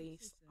scissors. So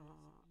these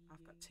are,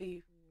 I've got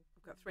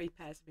 3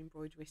 pairs of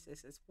embroidery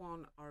scissors.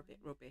 One are a bit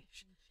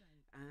rubbish,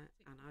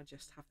 and I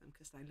just have them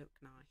because they look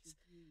nice,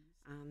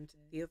 and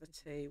the other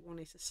 2, one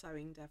is a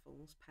Sewing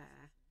Devils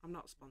pair. I'm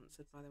not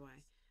sponsored, by the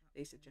way,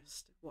 these are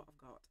just what I've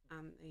got,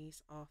 and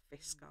these are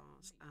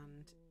Fiskars,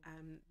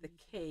 and the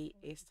key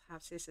is to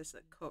have scissors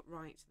that cut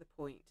right to the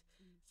point.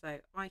 So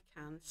I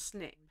can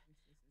snip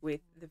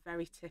with the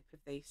very tip of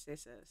these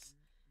scissors,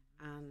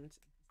 and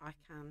I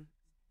can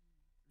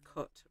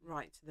cut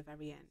right to the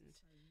very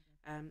end.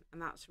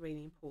 And that's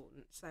really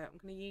important. So I'm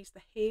going to use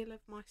the heel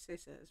of my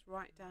scissors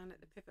right down at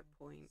the pivot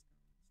point,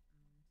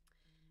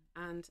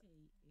 and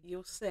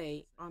you'll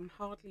see I'm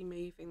hardly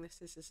moving the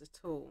scissors at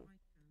all.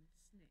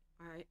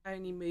 I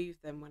only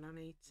move them when I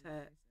need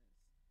to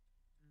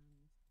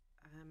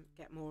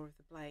get more of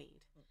the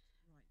blade,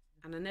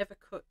 and I never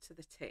cut to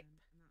the tip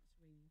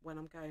when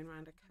I'm going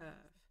around a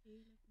curve,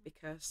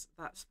 because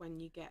that's when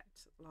you get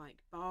like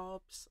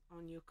barbs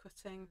on your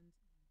cutting.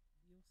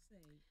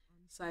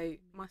 So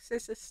my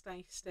scissors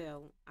stay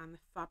still and the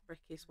fabric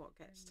is what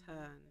gets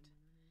turned,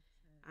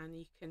 and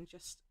you can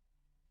just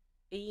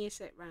ease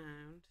it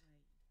round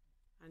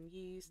and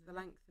use the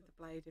length of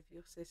the blade of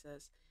your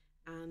scissors.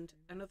 And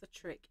another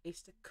trick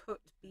is to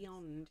cut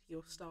beyond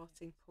your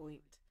starting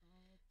point.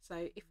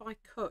 So if I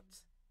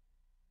cut,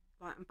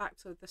 like I'm back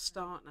to the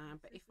start now,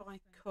 but if I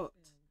cut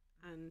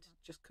and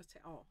just cut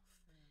it off,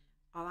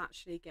 I'll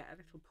actually get a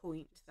little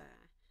point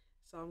there.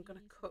 So I'm going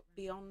to cut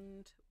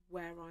beyond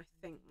where I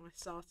think my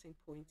starting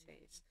point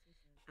is,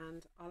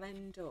 and I'll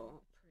end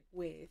up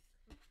with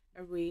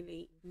a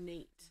really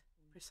neat,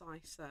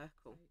 precise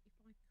circle.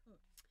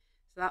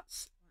 So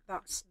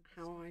that's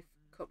how I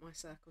cut my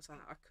circles out.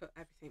 I cut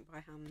everything by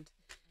hand.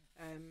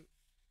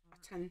 I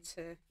tend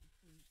to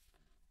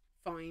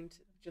find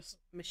just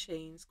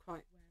machines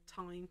quite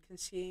time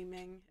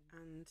consuming,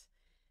 and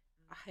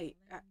I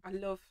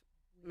love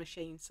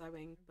machine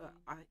sewing, but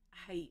I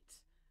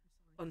hate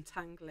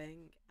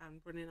untangling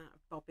and running out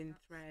of bobbin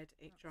thread.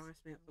 It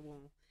drives me up the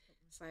wall.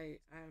 So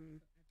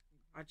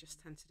I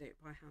just tend to do it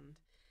by hand.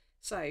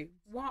 So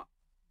what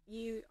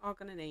you are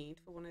going to need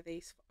for one of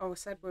these, oh, I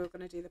said we were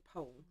going to do the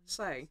pole.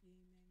 So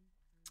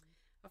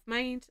I've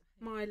made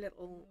my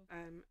little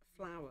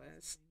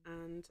flowers,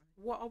 and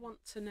what I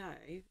want to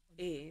know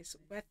is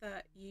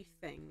whether you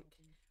think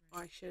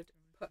I should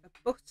put a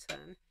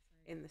button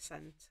in the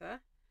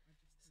centre.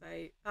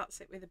 So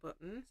that's it with a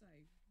button.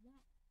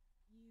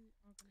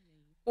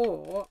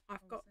 Or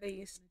I've got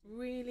these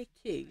really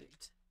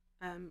cute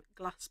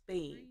glass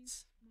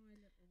beads,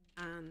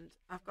 and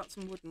I've got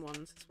some wooden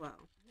ones as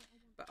well,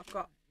 but I've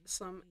got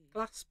some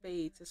glass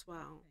beads as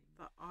well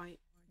that I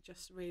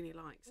just really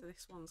like. So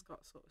this one's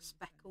got sort of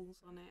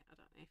speckles on it. I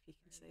don't know if you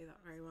can see that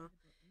very well.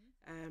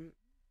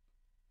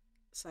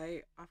 So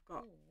I've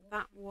got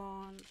that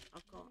one,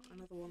 I've got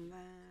another one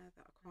there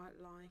that I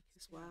quite like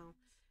as well.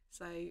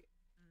 So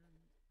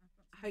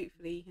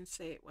hopefully you can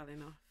see it well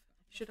enough.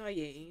 Should I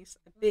use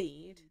a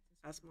bead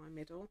as my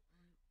middle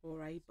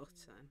or a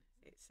button?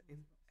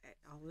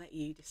 I'll let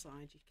you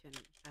decide. You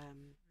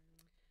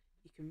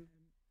can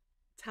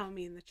tell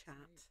me in the chat.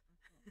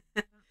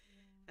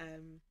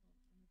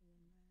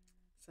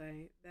 So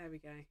there we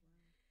go.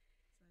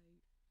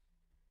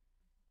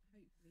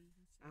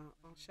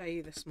 I'll show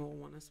you the small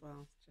one as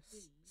well.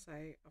 Just so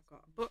I've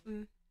got a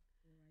button,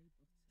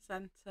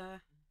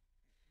 centre,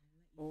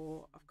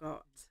 or I've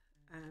got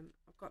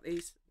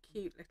these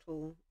cute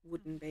little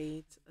wooden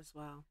beads as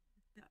well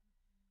that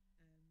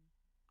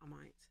I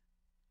might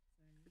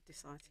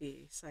decide to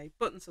use. So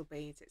buttons or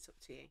beads, it's up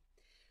to you.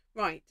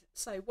 Right,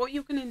 so what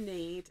you're going to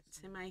need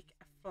to make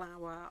a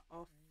flower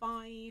are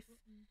 5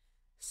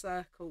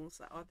 circles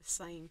that are the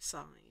same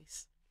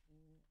size.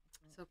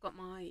 So I've got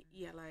my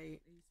yellow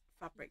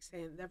fabrics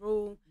here. They're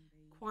all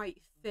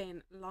quite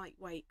thin,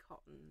 lightweight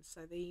cotton.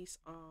 So these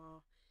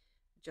are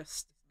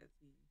just,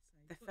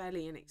 they're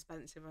fairly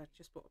inexpensive. I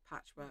just bought a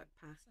patchwork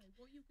pack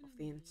off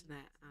the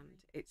internet, and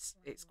it's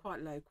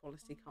quite low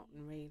quality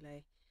cotton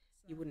really.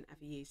 You wouldn't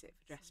ever use it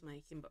for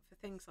dressmaking, but for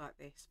things like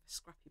this, for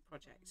scrappy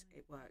projects,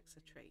 it works a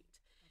treat.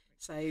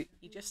 So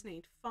you just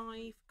need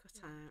 5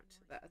 cut out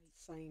that are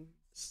the same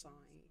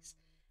size,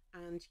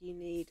 and you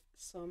need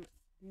some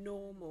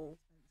normal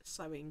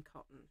sewing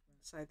cotton.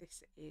 So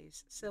this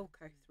is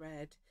Silco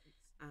thread,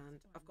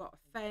 and I've got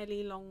a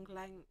fairly long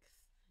length.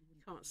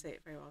 You can't see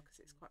it very well because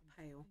it's quite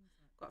pale.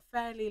 I've got a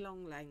fairly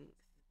long length,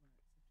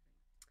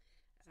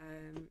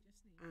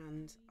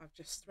 and I've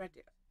just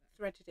threaded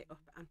it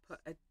up and put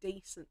a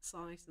decent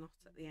size knot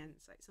at the end.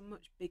 So it's a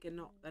much bigger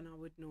knot than I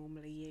would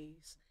normally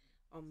use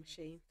on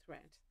machine thread.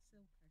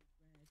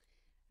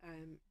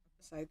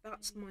 So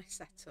that's my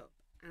setup,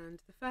 and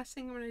the first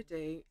thing I'm going to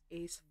do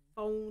is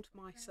fold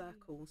my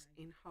circles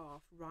in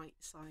half right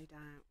side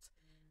out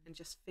and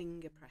just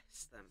finger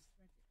press them.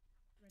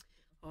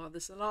 Oh,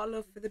 there's a lot of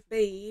love for the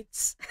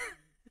beads.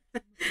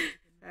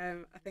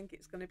 I think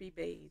it's going to be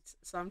beads,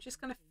 so I'm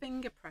just going to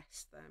finger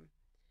press them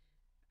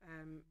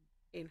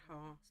in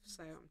half.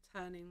 So I'm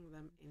turning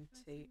them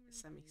into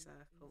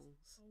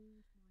semicircles.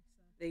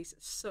 These are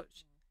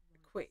such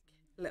quick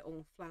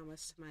little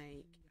flowers to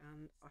make,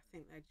 and I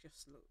think they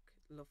just look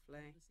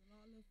lovely.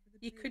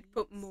 You could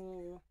put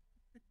more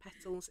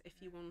petals if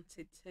you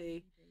wanted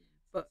to,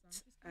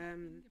 but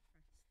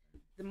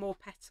the more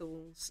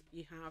petals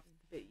you have,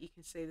 the bit you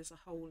can see there's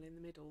a hole in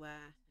the middle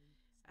there.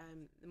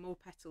 The more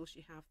petals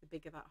you have, the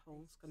bigger that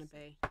hole's going to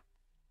be.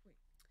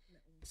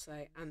 So,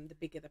 and the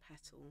bigger the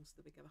petals,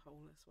 the bigger the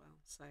hole as well.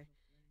 So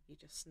you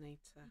just need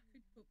to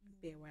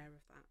be aware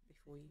of that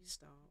before you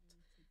start.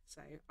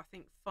 So I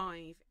think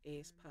 5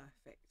 is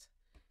perfect.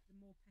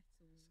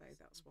 So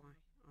that's why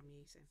I'm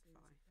using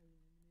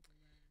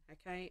 5.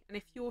 Okay, and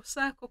if your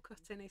circle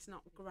cutting is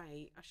not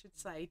great, I should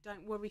say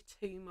don't worry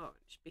too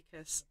much,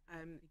 because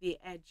the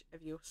edge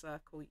of your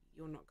circle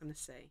you're not going to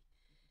see.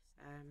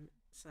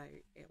 So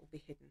it will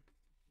be hidden.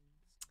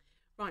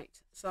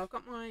 Right, so I've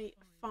got my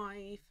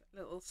 5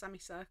 little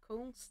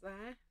semicircles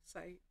there.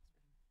 So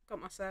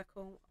got my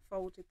circle,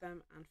 folded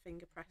them and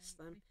finger pressed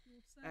them.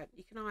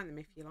 You can iron them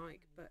if you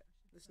like, but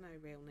there's no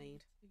real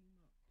need.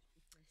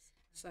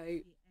 So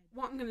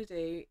what I'm going to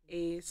do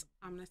is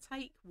I'm going to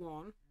take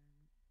one,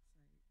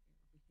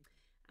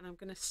 and I'm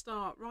going to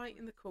start right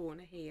in the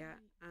corner here,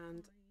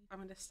 and I'm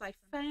going to stay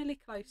fairly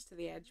close to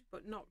the edge,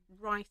 but not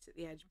right at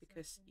the edge,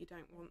 because you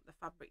don't want the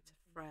fabric to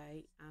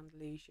fray and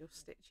lose your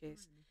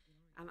stitches.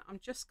 And I'm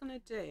just going to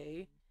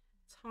do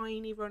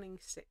tiny running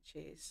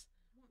stitches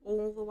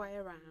all the way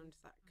around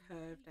that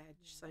curved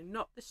edge. So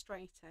not the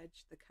straight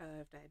edge, the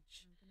curved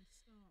edge.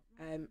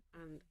 and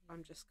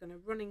I'm just going to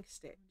running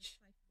stitch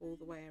all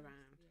the way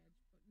around.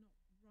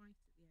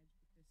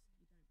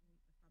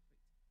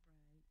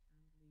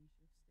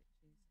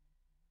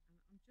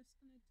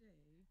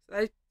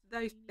 So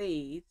those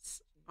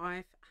beads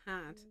I've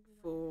had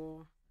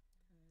for,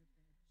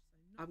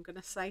 I'm going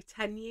to say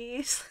 10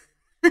 years.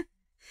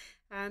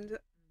 And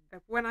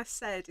when I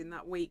said in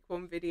that week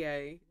one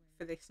video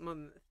for this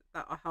month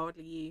that I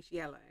hardly use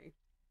yellow,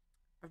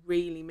 I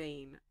really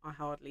mean I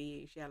hardly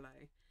use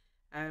yellow.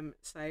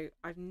 So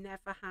I've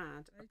never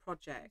had a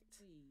project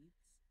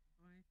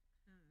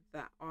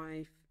that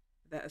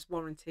has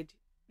warranted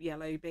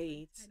yellow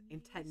beads in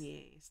 10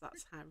 years.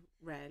 That's how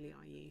rarely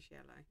I use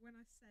yellow.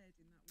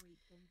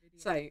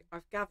 So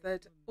I've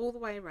gathered all the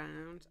way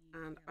around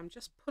and I'm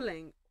just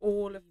pulling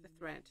all of the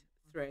thread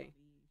through.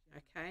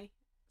 Okay,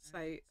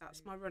 so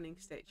that's my running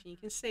stitch, and you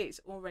can see it's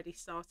already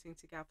starting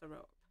to gather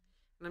up,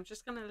 and I'm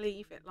just going to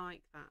leave it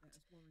like that.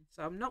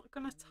 So I'm not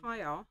going to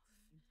tie off,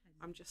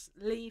 I'm just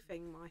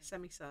leaving my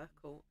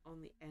semicircle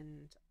on the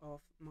end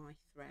of my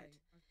thread,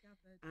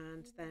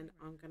 and then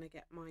I'm going to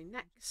get my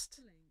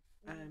next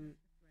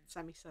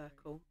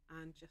semicircle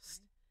and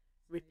just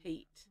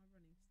repeat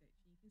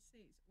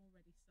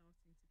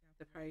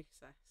the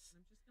process.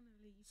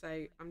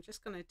 So I'm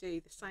just going to do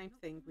the same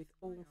thing with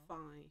all 5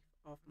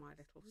 of my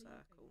little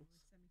circles,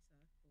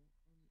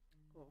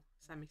 or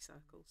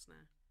semicircles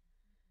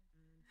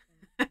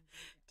now.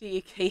 Do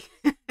you keep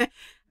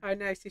I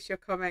noticed your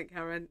comment,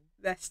 Karen,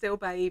 they're still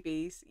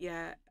babies.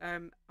 Yeah,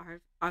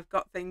 I've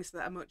got things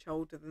that are much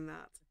older than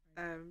that.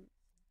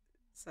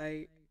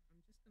 So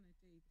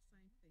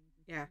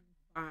yeah,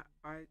 I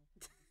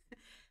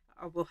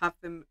I will have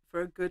them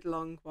for a good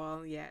long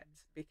while yet,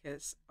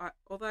 because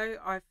although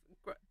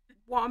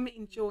what I'm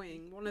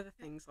enjoying, one of the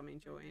things I'm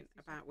enjoying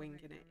about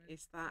winging it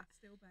is that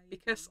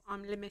because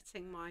I'm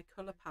limiting my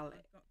colour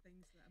palette,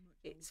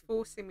 it's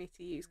forcing me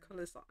to use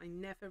colours that I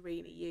never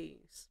really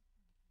use,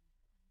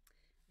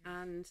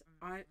 and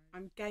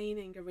I'm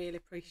gaining a real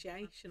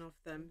appreciation of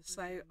them.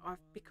 So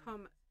I've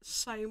become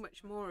so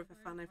much more of a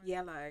fan of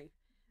yellow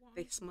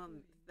this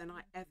month than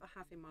I ever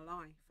have in my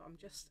life. I'm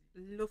just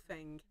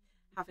loving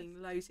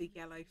having loads of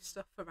yellow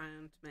stuff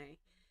around me,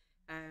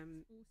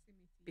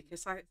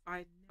 because I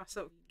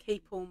sort of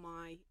keep all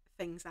my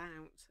things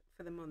out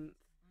for the month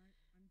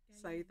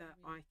so that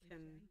I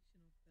can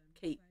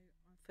keep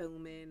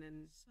filming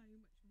and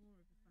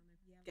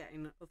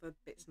getting other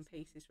bits and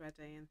pieces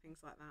ready and things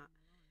like that.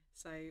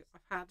 So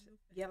I've had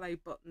yellow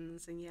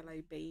buttons and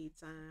yellow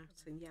beads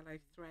out and yellow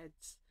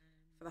threads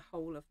for the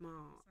whole of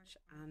March,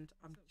 and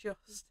I'm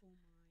just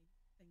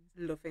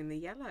loving the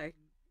yellow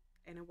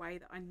in a way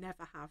that I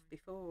never have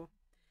before.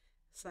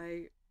 So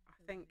I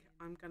think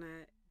I'm going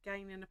to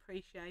gain an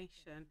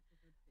appreciation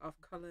of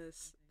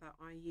colours that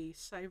I use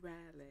so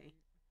rarely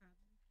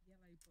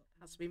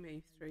as we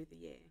move through the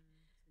year.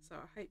 So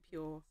I hope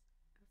you're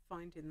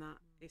finding that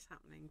is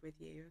happening with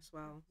you as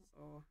well,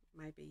 or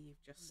maybe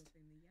you've just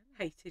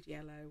hated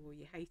yellow or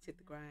you hated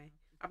the grey.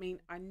 I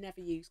mean, I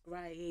never use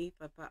grey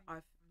either, but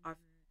I've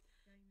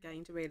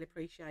gained a real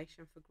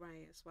appreciation for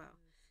grey as well.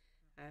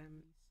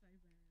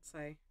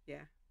 So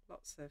yeah,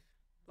 lots of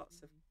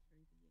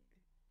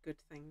good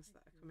things that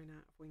are coming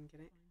out of winging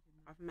it.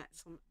 I've met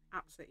some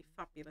absolutely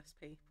fabulous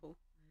people.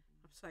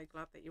 I'm so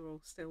glad that you're all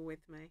still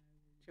with me,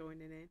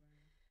 joining in,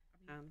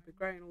 and we're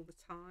growing all the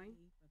time.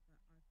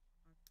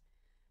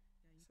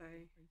 So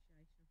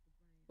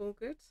all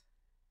good.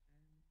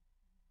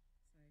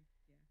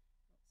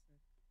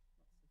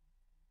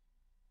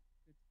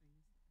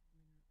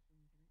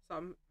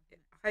 So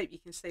I hope you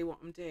can see what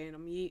I'm doing.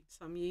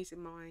 I'm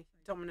using my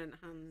dominant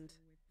hand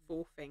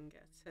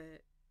forefinger to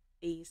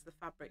ease the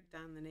fabric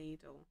down the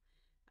needle,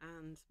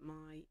 and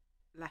my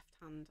left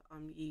hand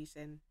I'm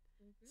using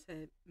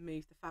to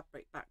move the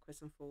fabric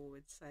backwards and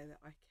forwards so that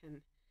I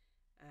can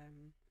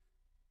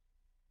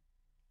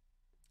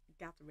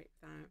gather it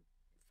without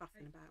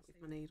faffing about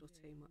with my needle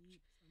too much.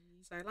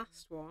 So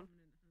last one,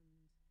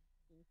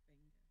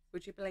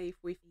 would you believe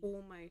we've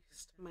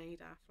almost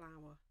made our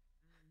flower?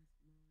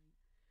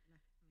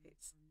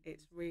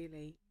 It's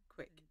really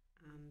quick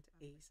and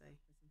easy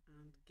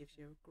and gives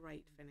you a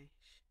great finish.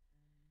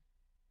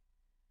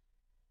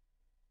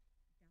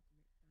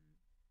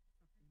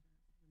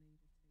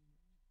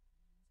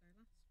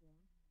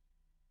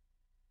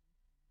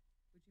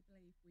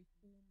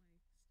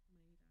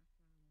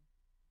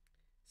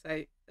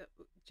 So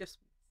just,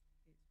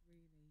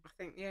 I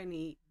think the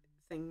only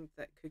thing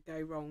that could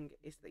go wrong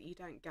is that you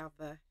don't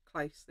gather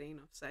closely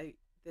enough. So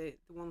the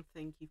one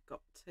thing you've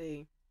got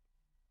to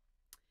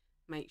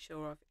make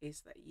sure of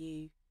is that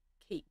you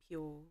keep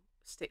your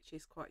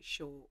stitches quite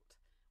short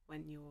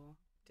when you're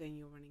doing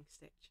your running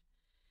stitch.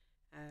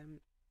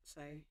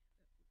 So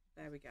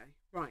there we go.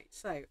 Right,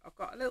 so I've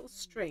got a little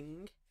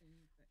string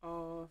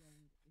of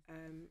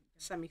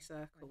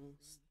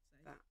semicircles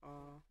that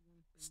are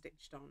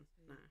stitched on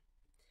now,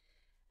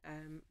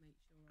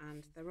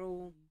 and they're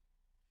all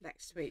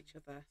next to each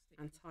other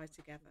and tied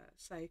together.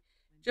 So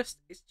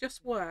it's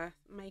just worth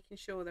making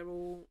sure they're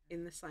all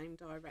in the same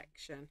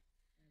direction,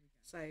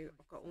 So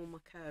I've got all my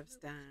curves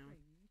down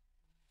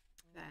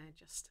there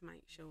just to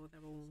make sure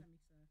they're all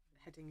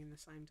heading in the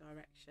same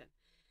direction.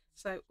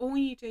 So all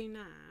you do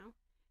now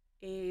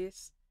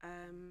is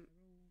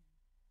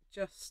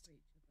just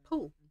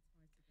pull,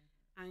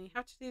 and you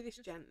have to do this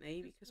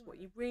gently because what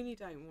you really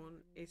don't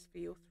want is for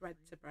your thread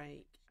to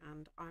break,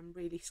 and I'm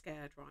really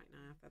scared right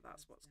now that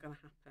that's what's going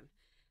to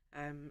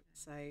happen.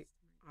 So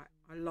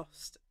I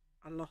lost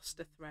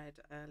a thread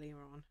earlier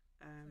on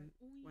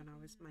when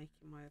I was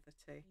making my other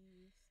two.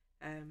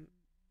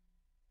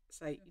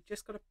 So you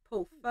just got to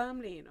pull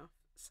firmly enough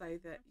so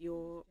that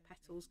your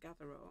petals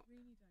gather up,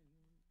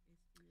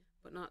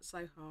 but not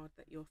so hard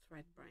that your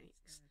thread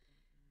breaks.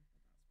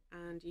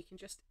 And you can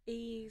just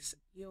ease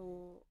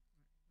your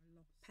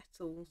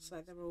petals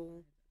so they're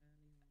all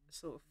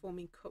sort of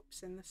forming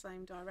cups in the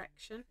same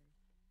direction,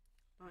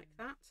 like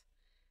that.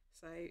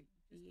 So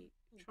you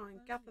try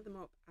and gather them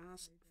up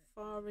as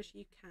far as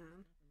you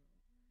can.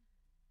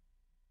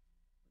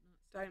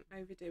 Don't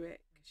overdo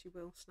it because you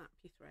will snap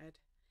your thread.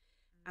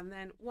 And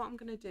then what I'm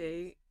going to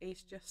do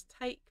is just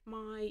take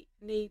my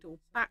needle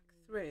back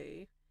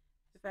through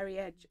the very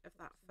edge of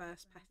that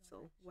first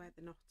petal where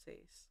the knot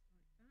is.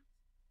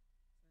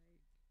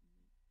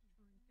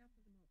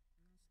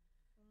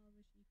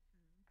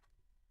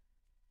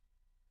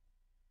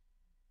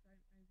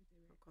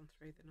 I've gone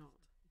through the knot.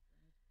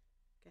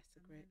 Get a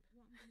grip.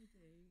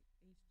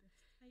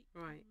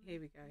 Right,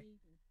 here we go.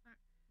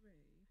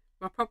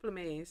 My problem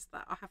is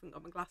that I haven't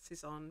got my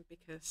glasses on,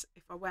 because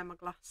if I wear my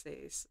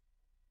glasses,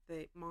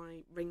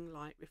 my ring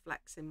light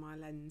reflects in my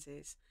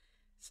lenses,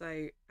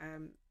 so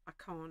I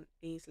can't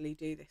easily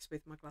do this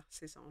with my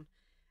glasses on,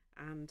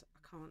 and I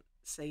can't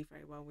see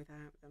very well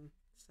without them.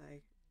 So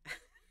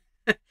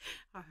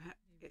I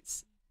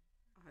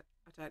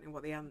don't know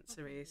what the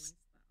answer is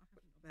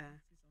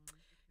there.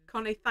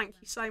 Connie, thank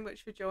you so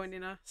much for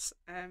joining us.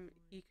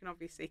 You can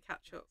obviously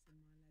catch up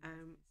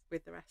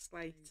with the rest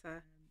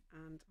later,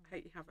 and I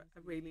hope you have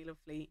a really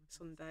lovely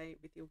Sunday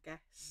with your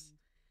guests,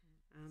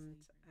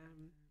 and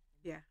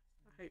yeah,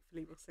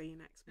 hopefully we'll see you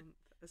next month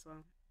as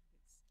well.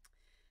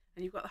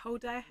 And you've got the whole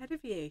day ahead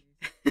of you.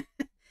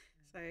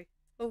 So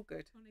all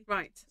good.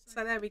 Right,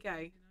 so there we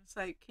go.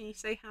 So can you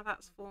see how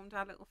that's formed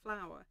our little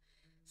flower?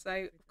 So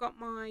I've got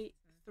my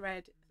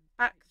thread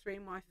back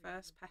through my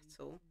first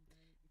petal,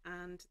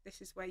 and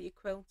this is where your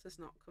quilter's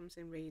knot comes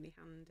in really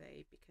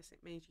handy, because it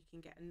means you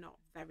can get a knot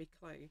very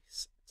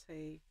close to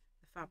the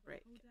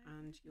fabric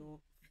and your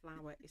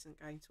flower isn't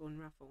going to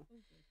unravel.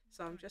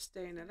 So I'm just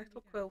doing a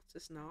little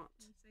quilter's knot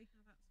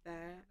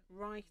there,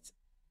 right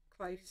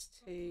close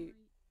to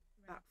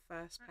that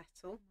first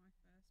petal.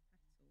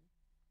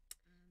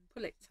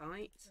 Pull it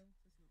tight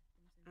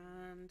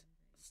and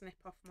snip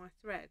off my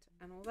thread.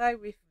 And although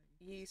we've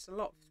used a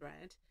lot of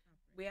thread,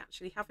 we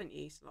actually haven't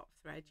used a lot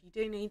of thread. You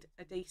do need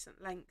a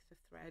decent length of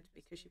thread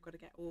because you've got to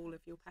get all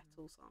of your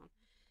petals on,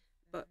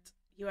 but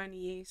you only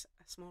use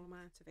a small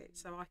amount of it,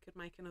 so I could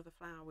make another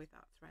flower with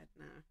that thread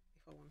now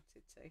if I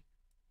wanted to.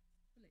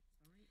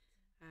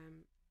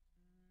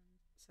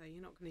 So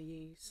you're not going to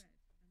use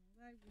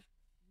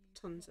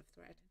tons of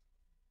thread.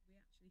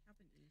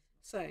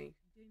 So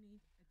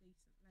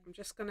I'm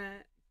just going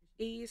to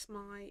ease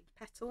my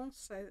petals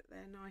so that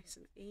they're nice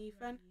and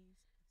even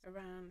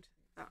around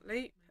that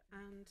loop,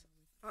 and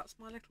that's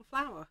my little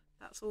flower.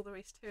 That's all there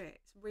is to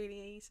it. It's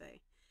really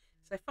easy.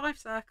 So 5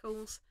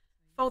 circles,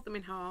 fold them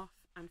in half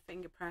and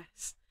finger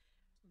press.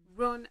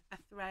 Run a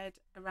thread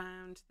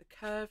around the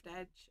curved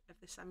edge of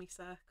the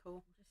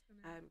semicircle,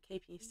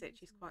 keeping your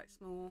stitches quite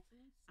small,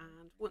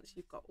 and once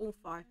you've got all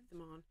 5 of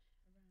them on,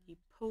 you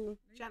pull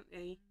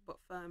gently but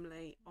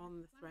firmly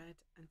on the thread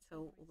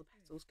until all the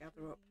petals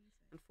gather up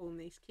and form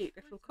these cute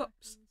little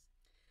cups.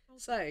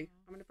 So I'm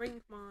going to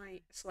bring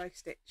my slow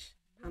stitch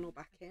panel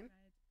back in.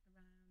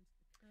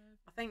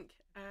 I think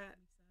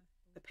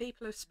the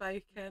people have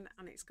spoken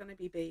and it's going to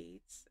be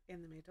beads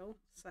in the middle,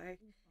 so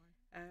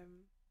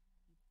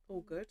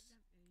all good.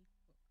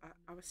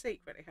 I was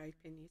secretly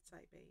hoping you'd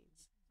say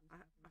beads.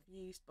 I've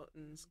used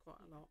buttons quite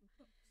a lot,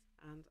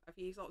 and I've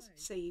used lots of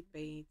seed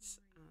beads,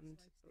 and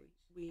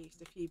we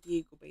used a few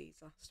bugle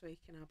beads last week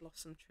in our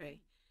blossom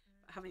tree,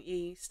 but I haven't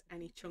used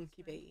any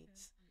chunky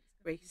beads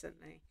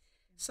recently.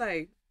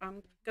 So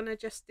I'm going to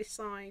just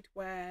decide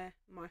where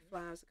my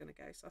flowers are going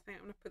to go. So I think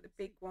I'm going to put the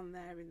big one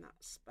there in that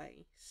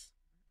space,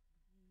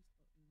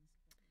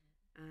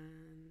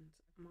 and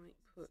I might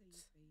put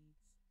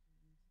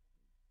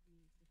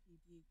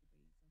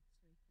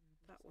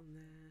that one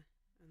there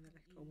and the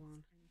little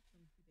one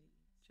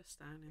just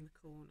down in the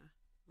corner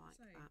like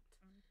that.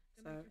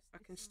 So I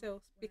can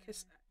still,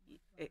 because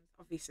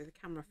obviously the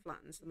camera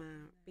flattens them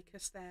out,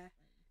 because they're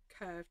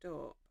curved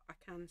up, I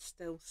can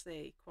still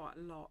see quite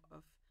a lot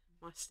of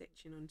my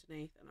stitching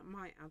underneath, and I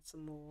might add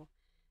some more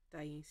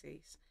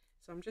daisies.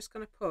 So I'm just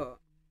going to put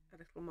a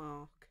little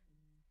mark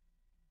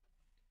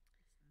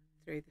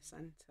through the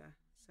centre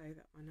so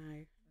that I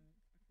know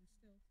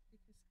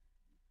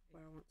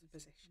where I want to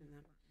position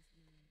them.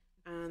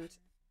 And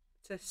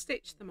to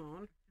stitch them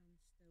on,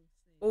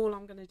 all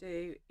I'm going to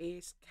do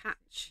is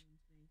catch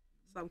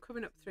So I'm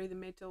coming up through the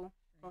middle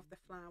of the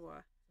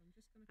flower,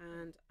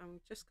 and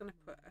I'm just going to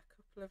put a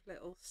couple of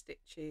little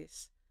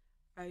stitches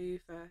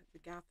over the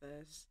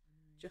gathers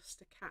just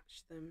to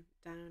catch them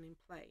down in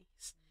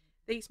place.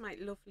 These make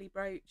lovely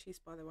brooches,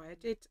 by the way. I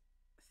did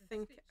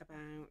think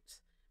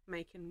about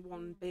making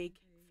one big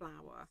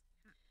flower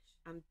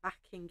and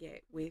backing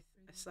it with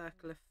a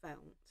circle of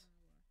felt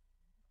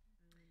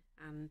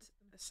and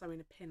sewing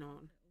a pin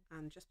on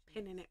and just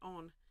pinning it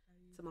on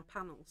to my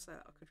panel so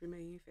that I could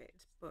remove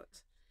it,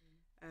 but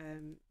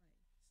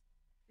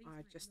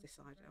I just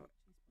decided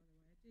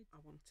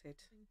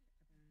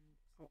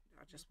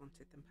I just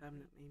wanted them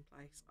permanently in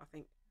place. I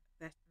think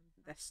they're,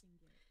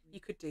 you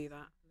could do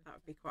that. That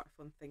would be quite a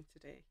fun thing to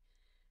do.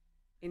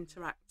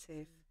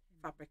 Interactive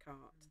fabric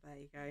art. There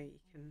you go. You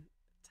can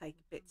take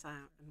bits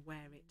out and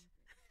wear it.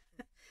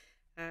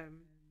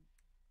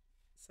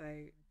 So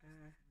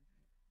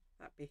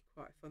that'd be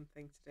quite a fun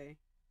thing to do.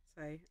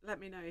 So let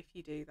me know if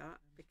you do that,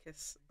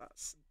 because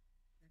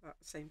that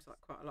seems like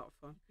quite a lot of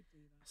fun.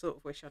 I sort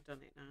of wish I'd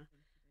done it now.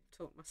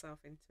 Talked myself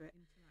into it.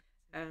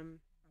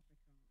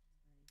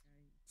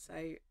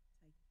 So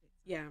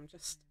yeah, I'm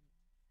just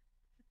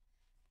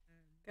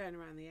going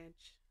around the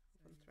edge.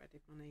 I've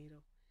unthreaded my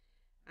needle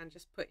and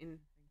just putting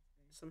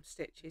some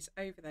stitches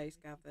over those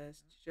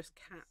gathers to just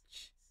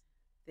catch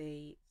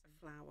the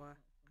flower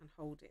and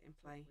hold it in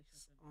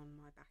place on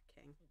my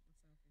backing.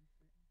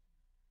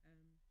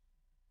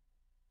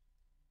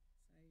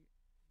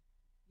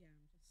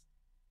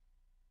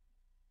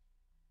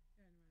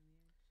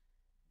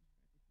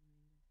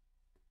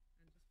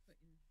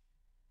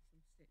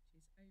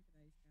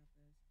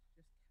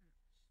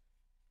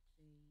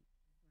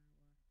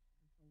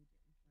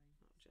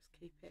 I'll just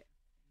keep it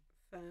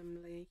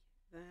firmly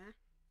there.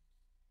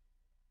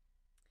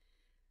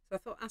 So I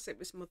thought, as it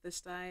was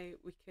Mother's Day,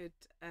 we could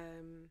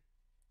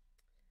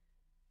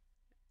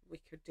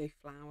do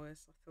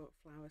flowers. I thought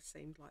flowers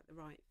seemed like the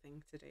right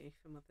thing to do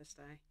for Mother's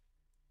Day.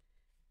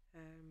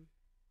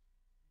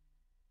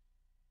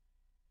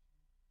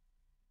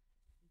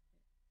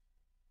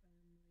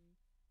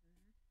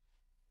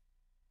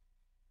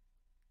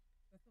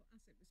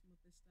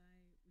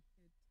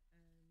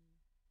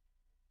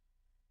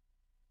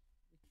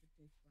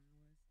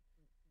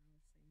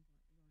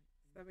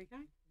 There we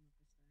go.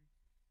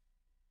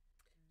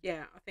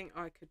 Yeah, I think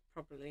I could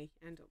probably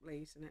end up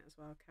losing it as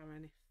well,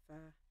 Karen,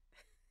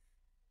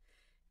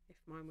 if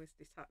mine was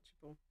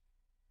detachable.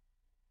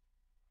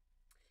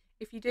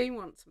 If you do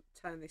want to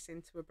turn this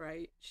into a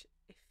brooch,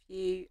 if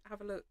you have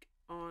a look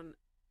on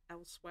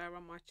elsewhere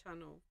on my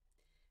channel,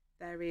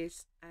 there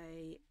is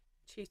a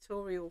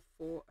tutorial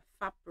for a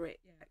fabric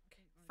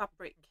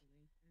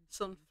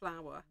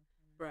sunflower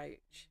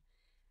brooch,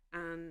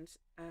 and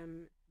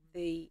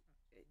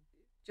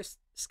just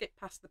skip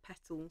past the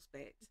petals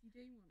bit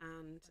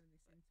and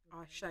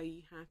I show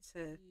you how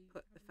to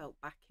put the felt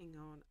backing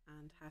on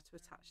and how to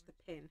attach the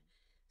pin.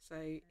 So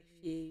if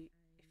you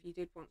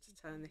did want to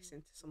turn this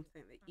into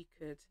something that you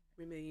could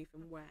remove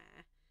and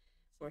wear,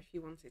 or if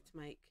you wanted to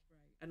make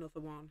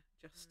another one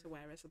just to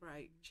wear as a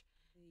brooch,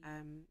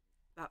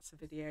 that's a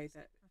video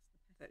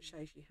that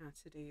shows you how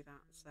to do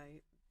that. So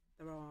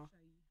there are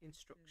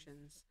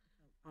instructions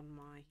on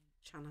my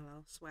channel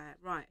elsewhere.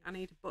 Right, I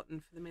need a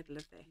button for the middle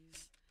of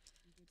this.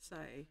 So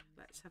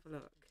let's have a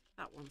look.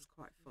 That one's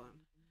quite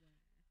fun.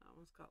 That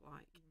one's got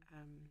like,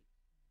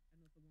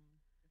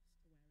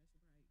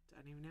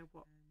 don't even know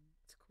what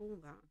to call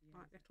that,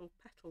 like little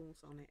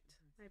petals on it.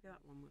 Maybe that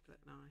one would look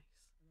nice.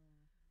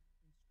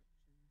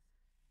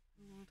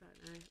 Oh, I don't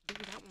know.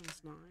 Maybe that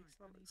one's nice.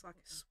 That looks like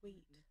a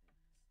sweet.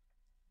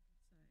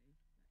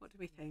 What do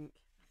we think?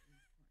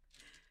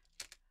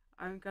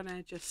 I'm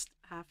gonna just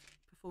have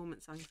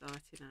performance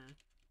anxiety now.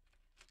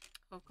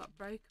 Oh, I've got a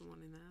broken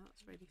one in there.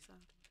 That's really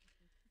sad.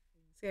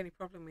 It's the only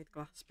problem with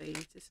glass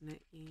beads, isn't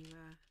it?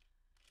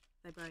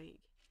 They break.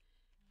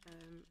 I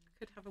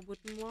could have a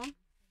wooden one.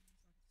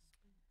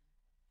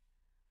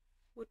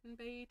 Wooden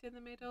bead in the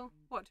middle.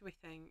 What do we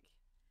think?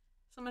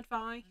 Some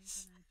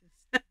advice?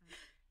 So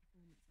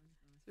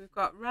we've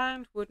got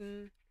round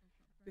wooden.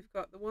 We've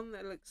got the one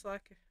that looks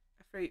like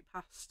a fruit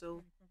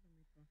pastel.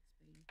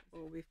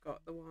 Or we've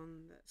got the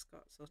one that's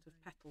got sort of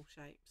petal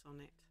shapes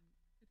on it.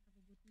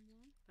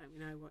 Let me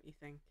know what you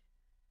think.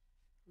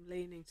 I'm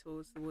leaning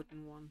towards the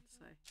wooden one,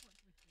 so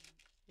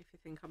if you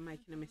think I'm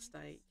making a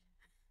mistake,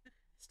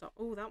 stop.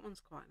 Oh, that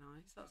one's quite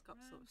nice. That's got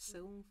sort of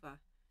silver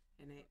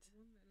in it.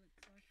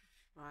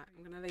 Right,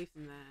 I'm going to leave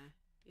them there.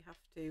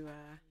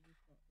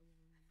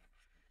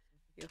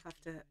 You'll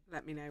have to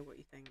let me know what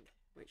you think,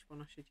 which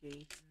one I should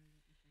use.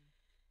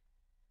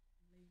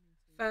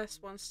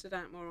 First one stood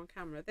out more on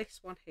camera.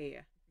 This one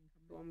here,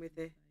 the one with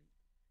the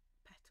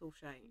petal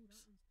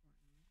shapes.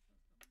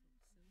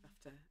 You'll have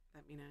to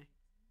let me know.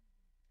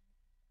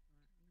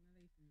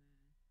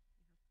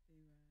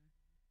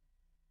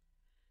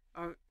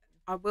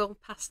 I will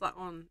pass that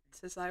on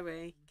to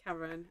Zoe,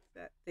 Karen,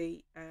 that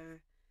the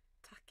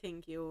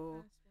tacking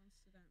your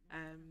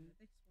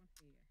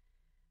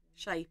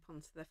shape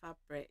onto the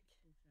fabric.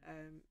 I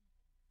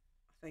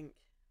think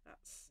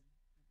that's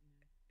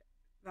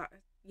that,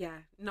 yeah,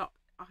 not,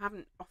 I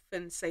haven't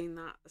often seen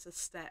that as a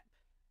step.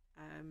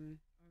 Um,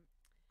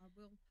 I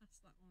will pass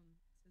that on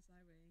to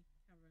Zoe,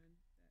 Karen.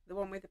 the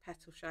one with the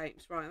petal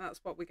shapes, right?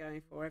 That's what we're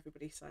going for.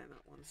 Everybody's saying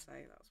that one, so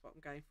that's what I'm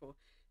going for.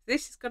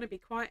 This is going to be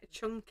quite a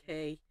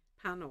chunky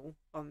panel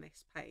on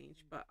this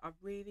page, but I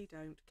really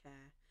don't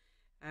care.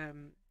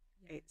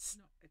 It's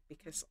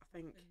because I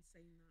think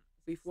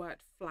we've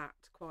worked flat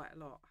quite a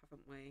lot,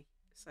 haven't we,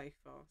 so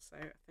far? So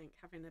I think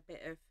having a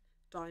bit of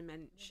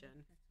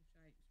dimension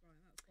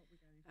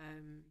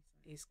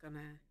is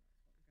gonna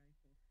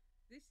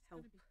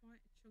help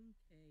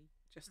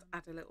just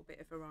add a little bit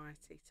of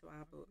variety to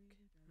our book,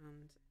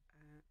 and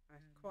I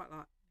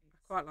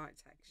quite like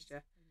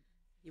texture.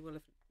 You will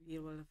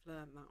have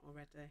learned that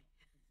already.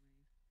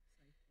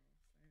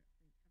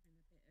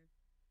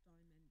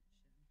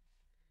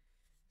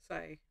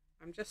 So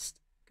I'm just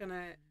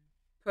gonna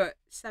put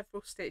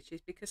several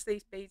stitches because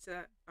these beads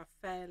are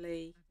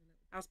fairly,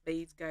 as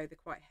beads go, they're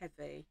quite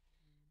heavy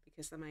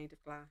because they're made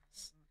of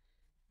glass.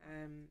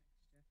 Um,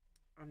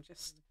 I'm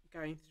just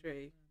going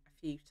through a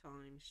few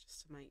times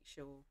just to make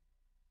sure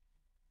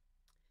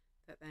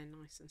that they're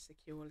nice and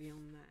securely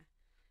on there.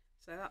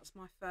 So that's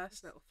my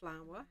first little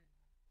flower.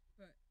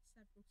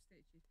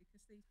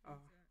 Oh,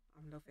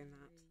 I'm loving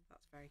that.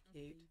 That's very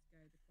cute.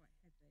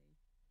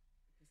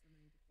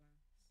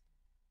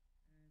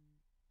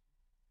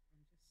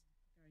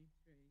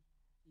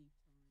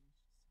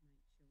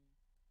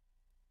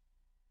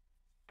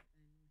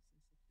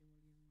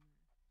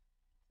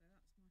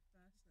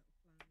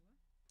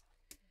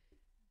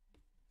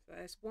 So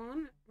there's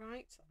one.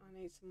 Right, I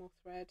need some more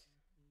thread.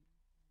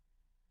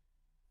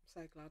 I'm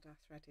so glad I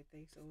threaded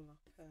these all up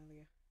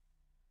earlier.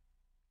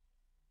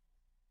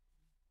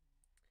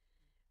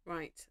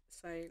 Right,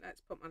 so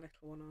let's put my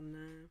little one on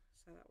now.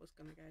 So that was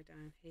going to go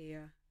down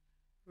here.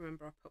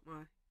 Remember, I put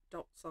my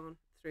dots on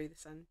through the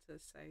centre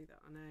so that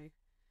I know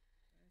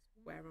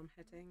where I'm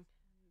heading.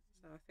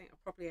 So I think I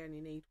probably only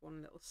need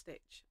one little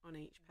stitch on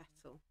each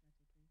petal.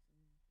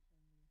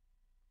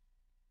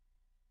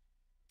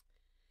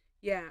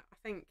 Yeah, I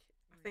think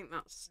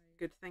that's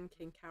good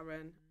thinking,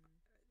 Karen.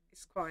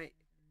 It's quite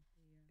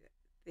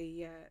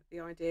the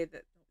idea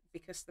that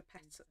because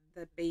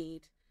the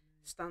bead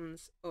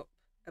stands up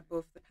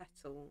above the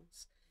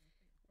petals,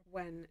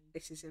 when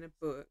this is in a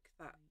book,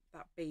 that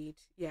bead,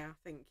 yeah, I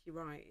think you're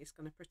right, is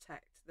going to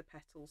protect the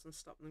petals and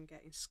stop them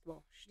getting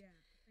squashed.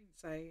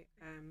 So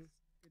I've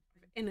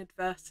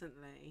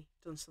inadvertently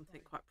done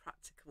something quite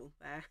practical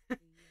there.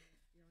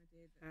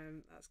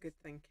 That's good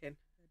thinking.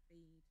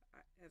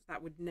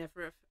 That would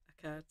never have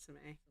occurred to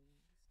me.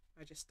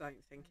 I just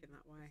don't think in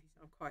that way.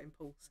 I'm quite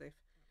impulsive.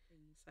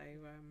 So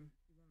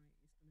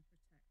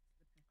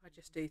I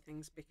just do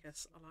things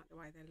because I like the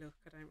way they look.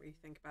 I don't really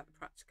think about the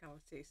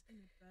practicalities.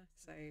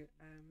 So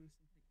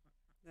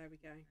there we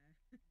go.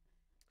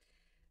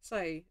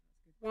 So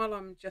while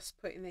I'm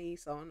just putting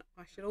these on,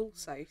 I should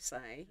also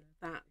say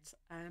that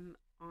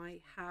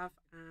I have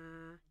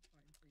a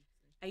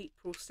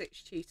April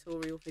stitch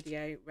tutorial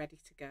video ready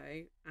to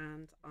go,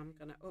 and I'm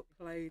going to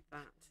upload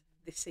that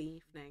this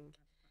evening.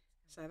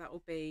 So that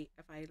will be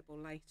available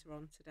later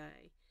on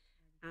today.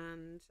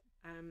 And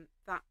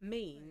that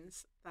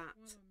means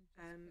that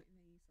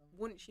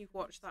once you've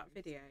watched that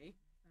video,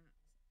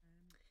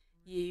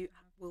 you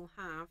will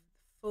have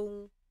the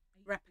full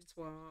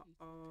repertoire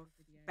of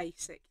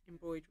basic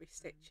embroidery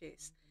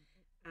stitches.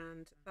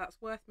 And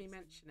that's worth me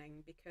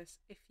mentioning because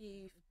if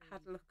you've had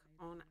a look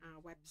on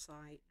our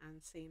website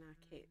and seen our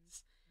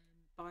kits,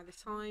 by the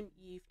time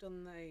you've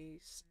done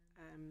those,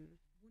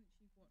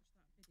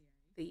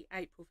 the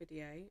April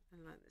video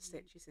and learnt the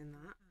stitches in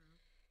that,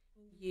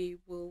 you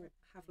will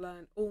have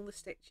learned all the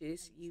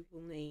stitches you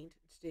will need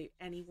to do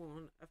any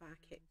one of our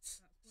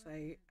kits.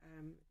 So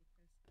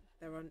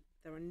there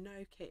are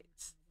no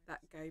kits that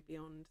go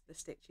beyond the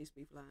stitches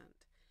we've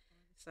learned.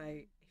 So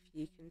if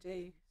you can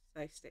do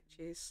those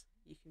stitches,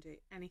 you can do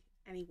any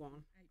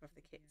one of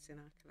the kits in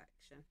our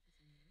collection.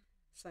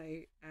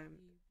 So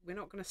we're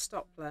not going to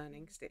stop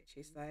learning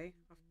stitches though.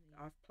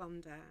 I've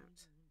planned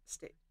out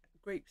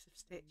groups of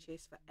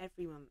stitches for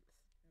every month,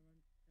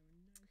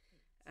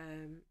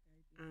 and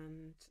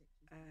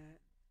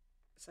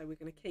so we're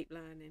going to keep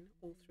learning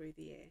all through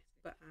the year.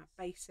 But our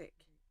basic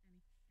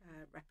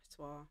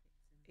repertoire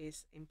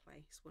is in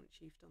place once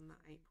you've done that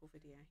April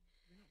video.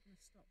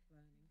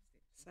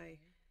 So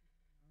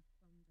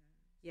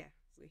yeah,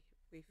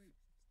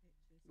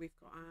 we've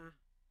got our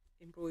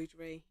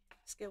embroidery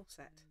skill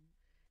set,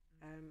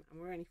 and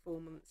we're only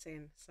 4 months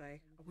in, so I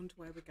wonder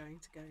where we're going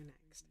to go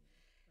next.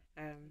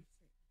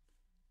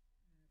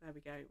 There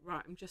we go.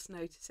 Right, I'm just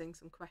noticing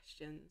some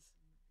questions.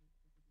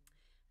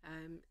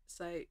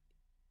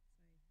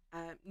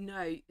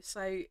 No,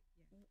 so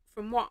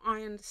from what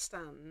I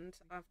understand,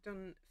 I've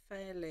done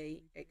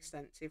fairly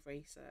extensive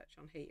research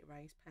on heat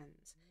erase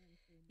pens.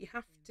 You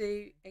have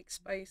to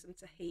expose them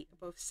to heat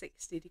above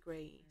 60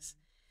 degrees.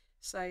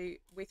 So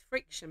with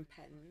friction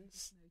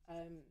pens,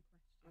 I'm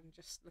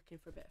just looking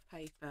for a bit of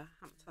paper. I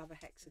happen to have a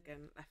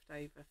hexagon left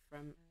over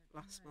from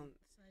last month.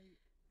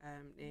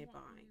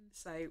 nearby.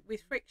 So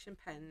with friction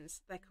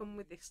pens, they come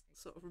with this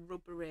sort of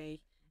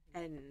rubbery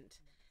end,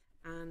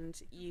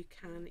 and you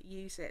can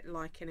use it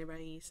like an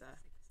eraser.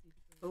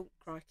 Oh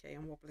crikey,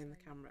 I'm wobbling the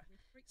camera.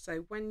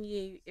 So when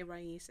you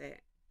erase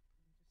it,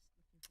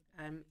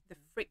 the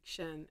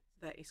friction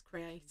that is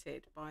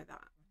created by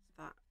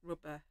that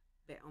rubber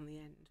bit on the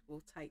end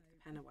will take the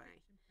pen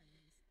away.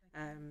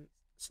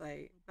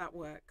 So that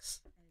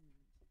works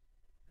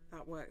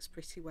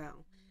pretty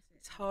well.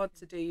 It's hard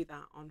to do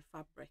that on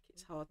fabric.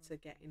 It's hard to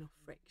get enough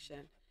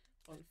friction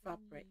on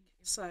fabric.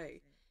 So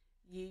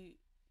you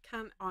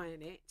can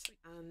iron it,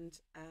 and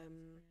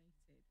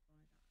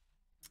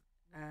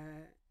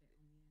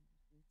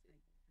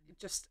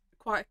just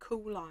quite a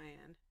cool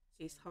iron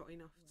is hot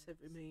enough to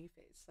remove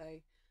it.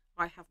 So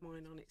I have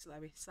mine on its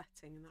lowest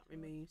setting, and that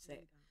removes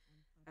it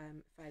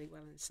fairly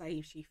well and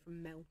saves you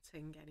from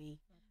melting any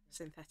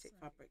synthetic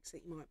fabrics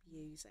that you might be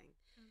using.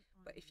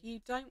 But if you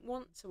don't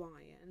want to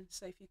iron,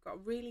 so if you've got a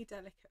really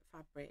delicate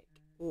fabric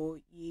or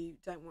you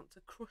don't want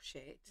to crush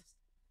it,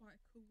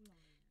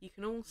 you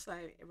can also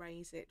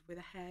erase it with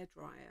a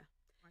hairdryer.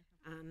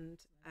 And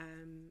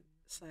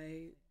so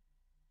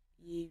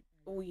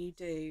all you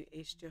do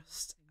is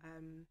just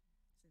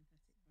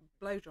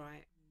blow dry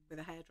it with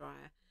a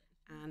hairdryer,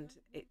 and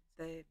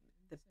the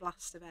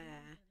blast of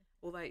air,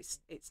 although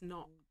it's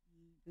not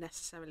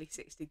necessarily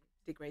 60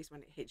 degrees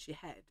when it hits your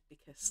head,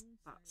 because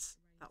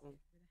that will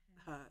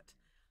hurt.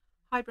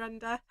 Hi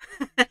Brenda.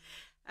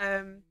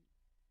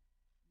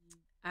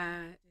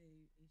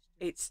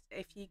 It's,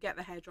 if you get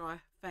the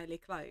hairdryer fairly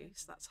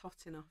close, that's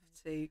hot enough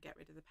to get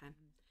rid of the pen.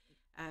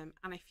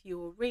 And if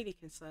you're really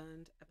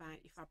concerned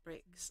about your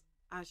fabrics,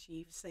 as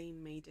you've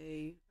seen me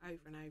do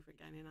over and over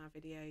again in our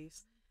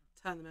videos,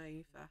 turn them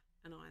over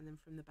and iron them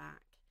from the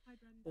back,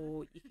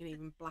 or you can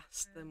even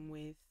blast them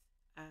with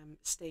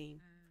steam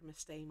from a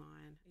steam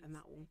iron, and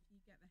that'll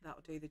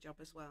do the job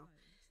as well.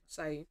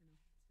 So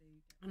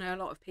I know a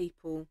lot of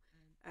people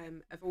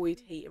avoid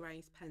heat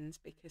erase pens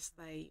because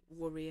they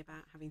worry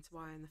about having to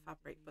iron the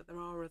fabric, but there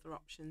are other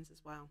options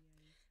as well.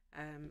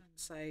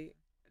 So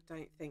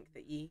don't think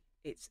that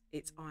it's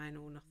iron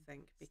or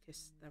nothing,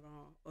 because there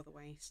are other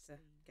ways to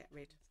get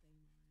rid.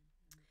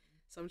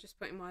 So I'm just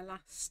putting my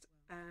last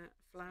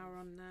flower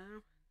on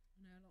now.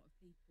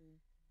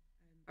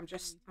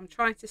 I'm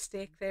trying to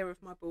steer clear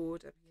of my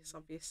border, because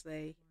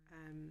obviously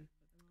I'm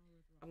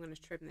going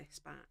to trim this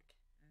back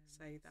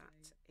so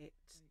that it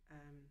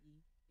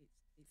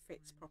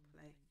fits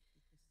properly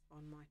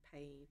on my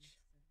page.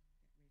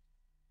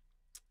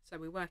 So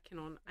we're working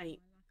on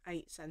 8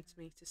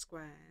 centimetre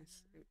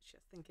squares, which I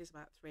think is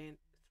about 3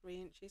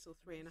 inches or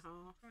 3.5.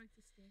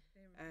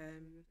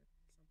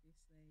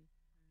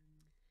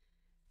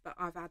 But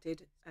I've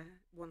added a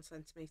 1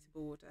 centimetre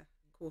border,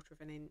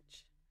 1/4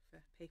 inch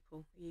for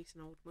people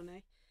using old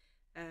money,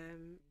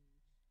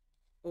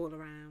 all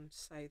around,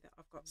 so that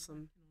I've got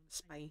some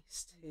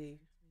space to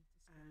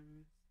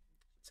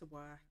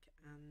work.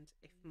 And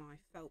if my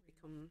felt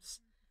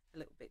becomes a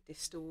little bit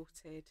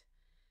distorted,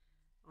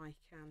 I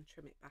can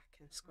trim it back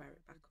and square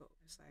it back up.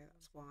 So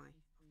that's why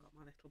I've got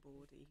my little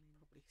border. You can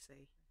probably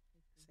see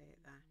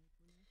it there.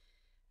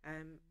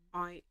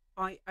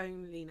 I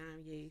only now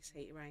use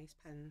heat erase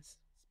pens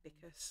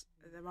because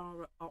there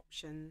are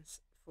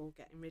options for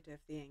getting rid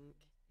of the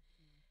ink.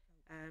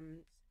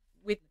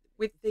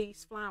 With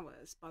these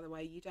flowers, by the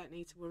way, you don't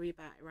need to worry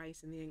about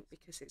erasing the ink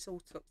because it's all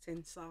tucked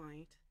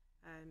inside.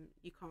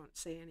 You can't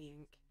see any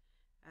ink,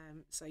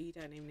 so you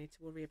don't even need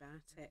to worry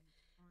about it.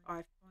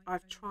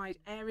 I've tried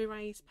air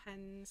erase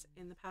pens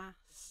in the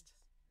past.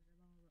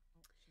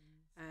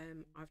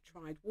 I've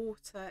tried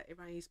water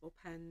erasable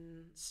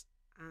pens,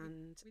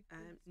 and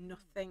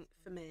nothing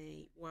for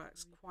me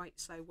works quite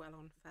so well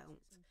on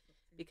felt,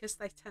 because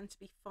they tend to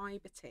be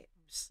fibre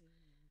tips.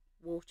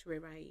 Water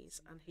erase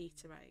and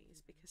heat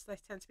erase, because they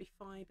tend to be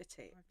fibre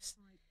tips,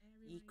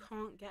 you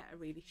can't get a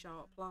really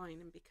sharp line,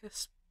 and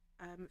because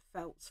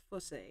felt's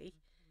fuzzy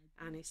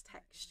and is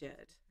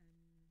textured,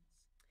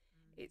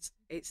 it's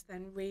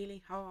then really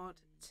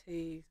hard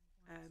to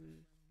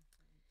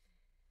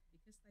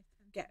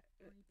get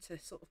to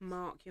sort of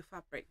mark your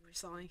fabric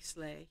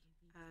precisely,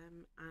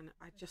 and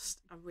I've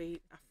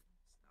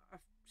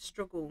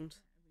struggled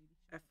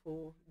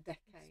for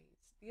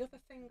decades. The other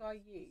thing I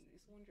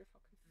use, I wonder if I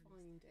can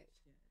find it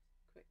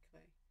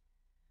quickly.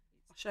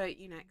 I'll show it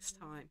you next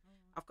time.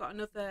 I've got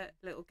another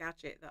little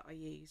gadget that I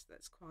use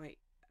that's quite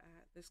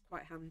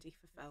handy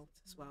for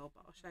felt as well,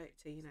 but I'll show it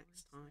to you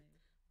next time.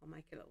 I'll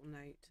make a little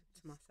note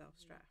to myself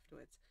straight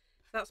afterwards.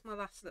 So that's my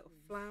last little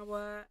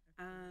flower,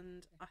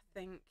 and I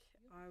think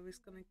I was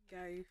going to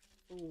go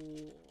for,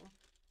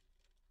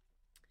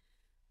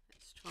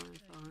 let's try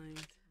and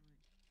find,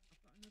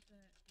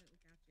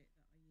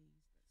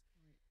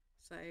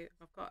 so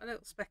I've got a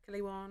little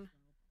speckly one,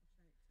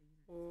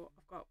 or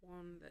I've got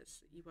one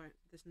there's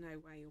no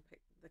way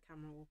the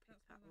camera will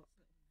pick that up,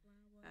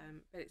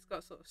 but it's got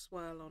a sort of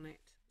swirl on it.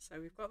 So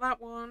we've got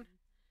that one,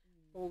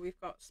 or we've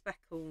got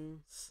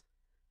speckles,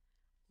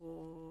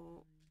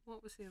 or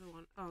what was the other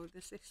one? Oh,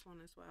 there's this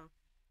one as well,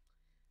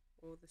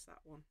 or there's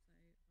that one.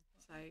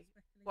 So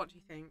what do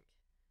you think?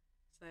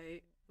 So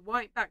the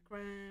white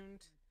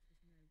background,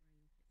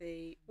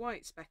 the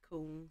white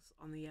speckles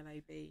on the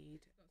yellow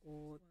bead,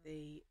 or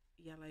the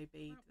yellow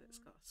bead that's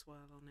got a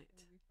swirl on it?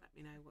 Let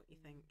me know what you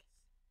think.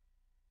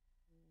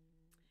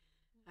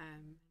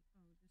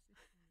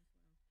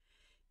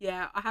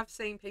 Yeah, I have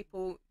seen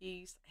people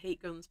use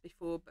heat guns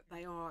before, but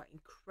they are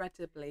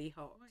incredibly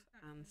hot,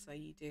 and so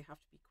you do have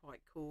to be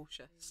quite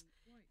cautious.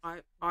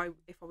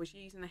 If I was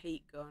using a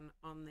heat gun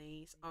on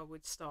these, I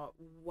would start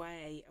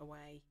way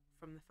away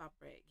from the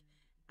fabric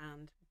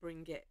and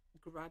bring it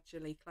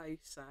gradually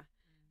closer,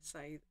 so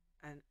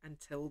and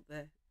until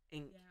the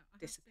ink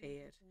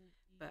disappeared.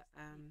 But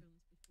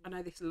I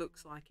know this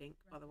looks like ink,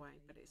 by the way,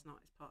 but it's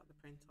not. It's part of the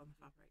print on the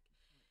fabric.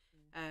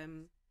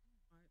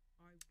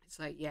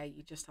 So yeah,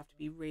 you just have to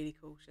be really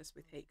cautious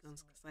with heat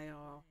guns because they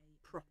are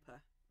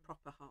proper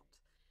hot.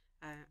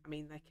 I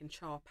mean, they can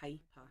char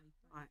paper.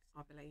 I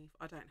believe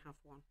I don't have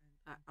one.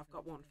 I've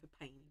got one for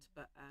paint,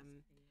 but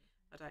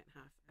I don't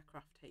have a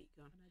craft heat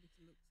gun.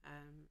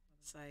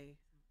 So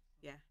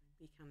yeah,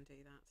 you can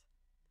do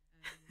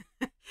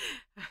that.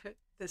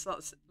 There's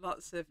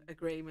lots of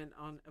agreement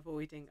on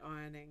avoiding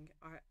ironing.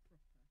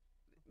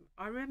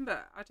 I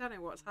remember, I don't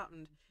know what's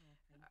happened.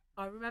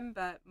 I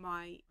remember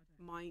my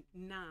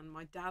nan,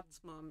 my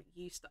dad's mum,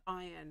 used to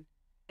iron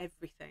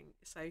everything.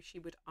 So she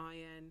would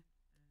iron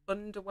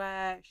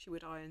underwear, she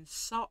would iron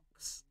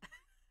socks,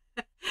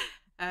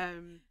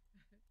 um,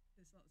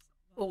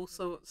 all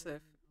sorts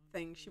of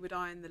things. She would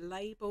iron the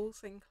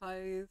labels in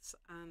clothes,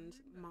 and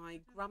my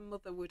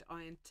grandmother would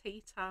iron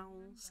tea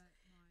towels.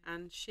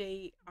 And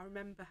I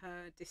remember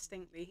her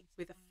distinctly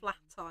with a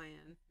flat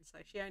iron. So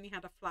she only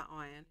had a flat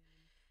iron,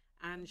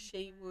 and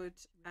she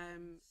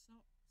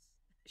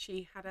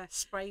had a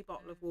spray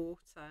bottle of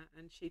water,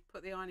 and she'd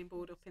put the ironing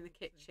board up in the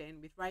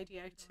kitchen with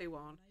Radio 2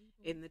 on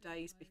in the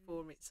days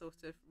before it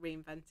sort of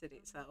reinvented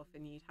itself,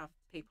 and you'd have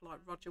people like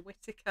Roger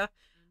Whittaker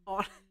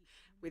on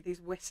with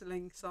his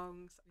whistling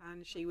songs,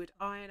 and she would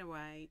iron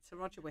away to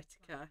Roger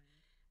Whittaker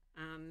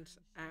and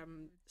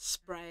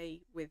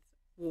spray with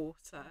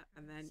water,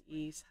 and then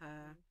use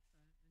her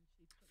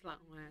flat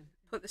iron.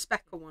 Put the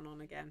speckle one on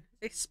again.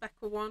 This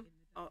speckle one,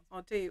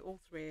 I'll do all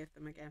three of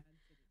them again,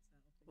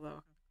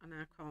 although I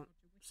now can't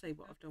see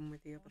what I've done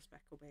with the other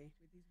speckle bead.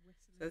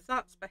 So there's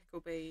that speckle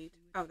bead.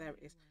 Oh, there it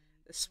is.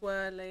 The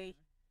swirly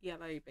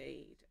yellow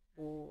bead,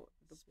 or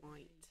the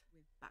white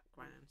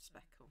background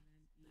speckle.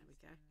 There we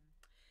go.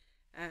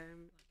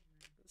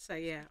 So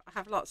yeah, I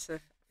have lots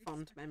of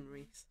fond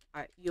memories.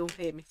 You'll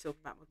hear me talk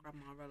about my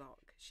grandma a lot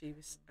because she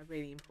was a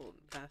really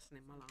important person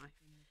in my life.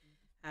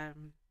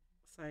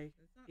 So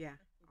yeah,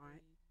 I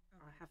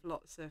have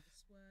lots of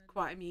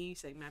quite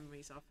amusing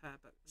memories of her,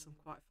 but some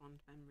quite fond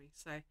memories.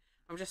 So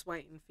I'm just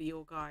waiting for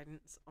your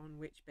guidance on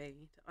which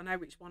bead. I know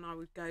which one I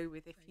would go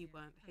with if you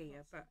weren't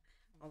here, but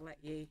I'll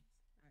let you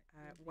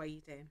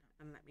wade in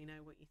and let me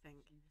know what you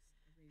think.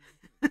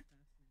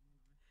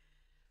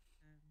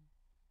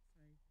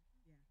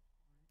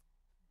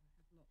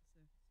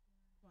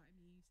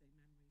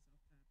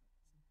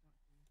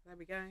 There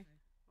we go.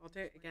 I'll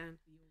do it again.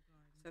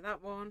 So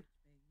that one,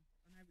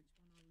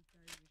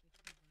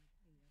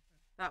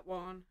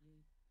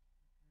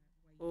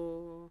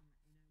 or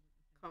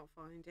can't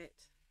find it.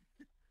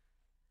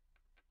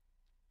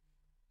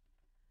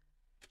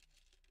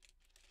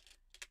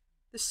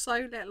 There's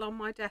so little on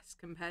my desk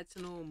compared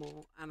to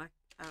normal, and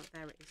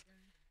there it is,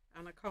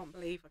 and I can't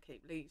believe I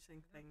keep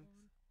losing things.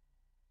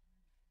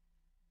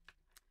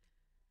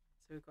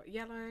 So we've got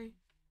yellow,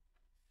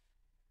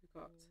 we've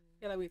got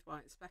yellow with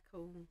white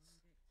speckles,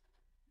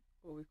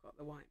 or we've got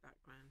the white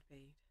background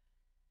bead.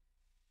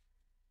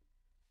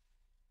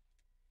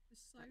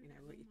 Let me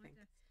know what you think.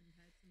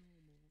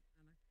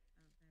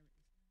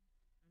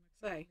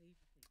 So I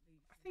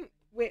think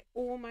we're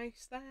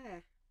almost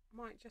there. I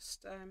might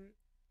just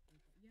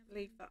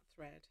leave that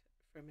thread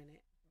for a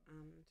minute,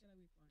 and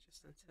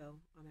just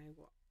until I know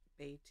what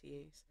bead to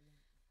use.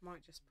 I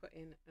might just put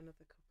in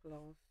another couple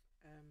of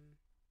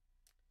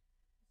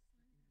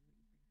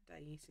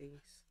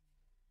daisies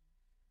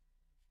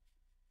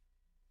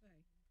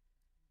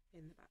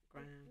in the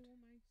background.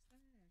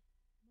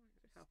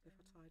 Would it help if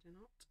I tied a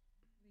knot?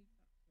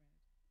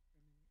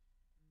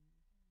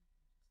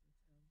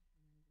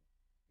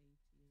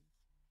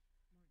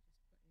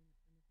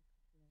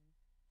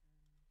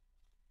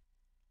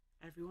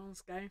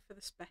 Everyone's going for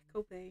the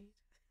speckle bead.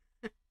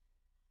 I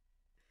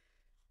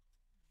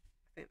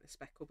think the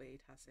speckle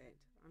bead has it.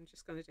 I'm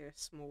just going to do a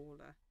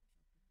smaller,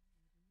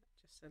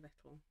 just a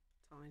little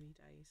tiny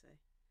daisy.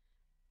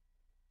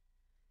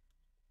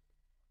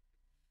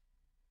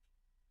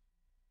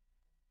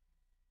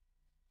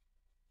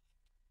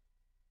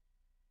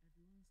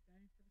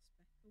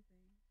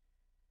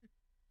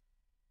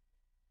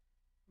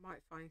 I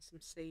might find some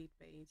seed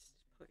beads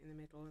to put in the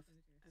middle of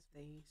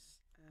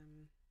these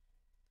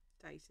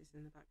daisies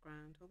in the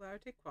background. Although I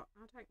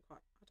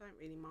don't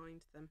really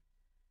mind them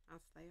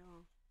as they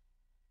are.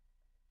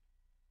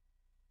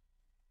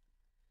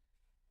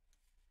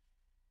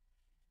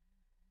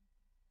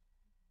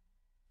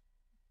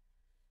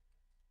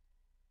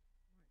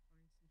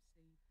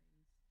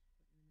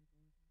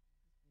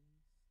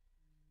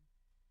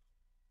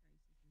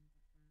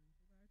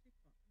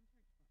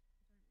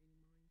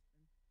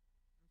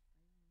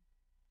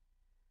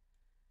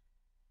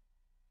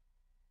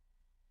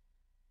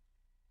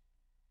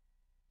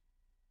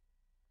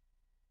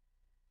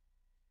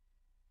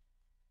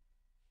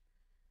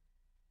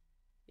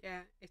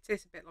 Yeah, it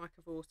is a bit like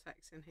a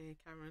vortex in here,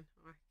 Karen.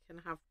 I can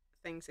have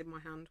things in my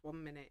hand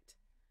 1 minute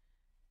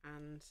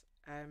and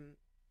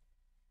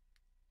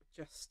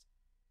just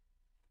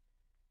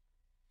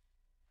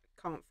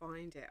can't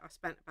find it. I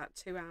spent about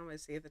 2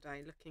 hours the other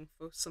day looking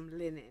for some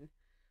linen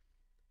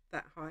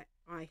that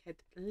I had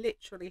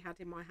literally had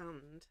in my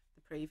hand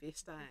the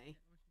previous day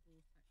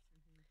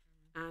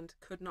and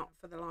could not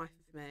for the life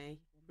of me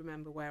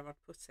remember where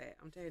I'd put it.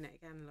 I'm doing it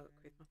again, look,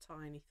 with my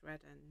tiny thread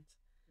end.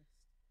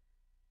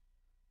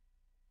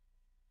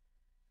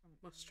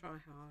 Must try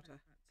harder.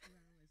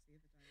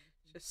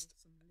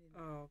 Just,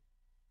 oh,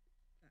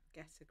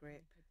 get a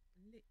grip.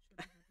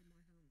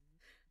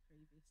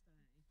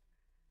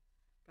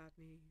 Bad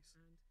news.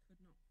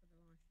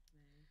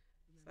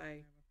 So,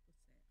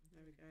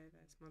 there we go,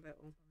 there's my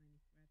little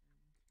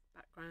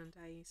background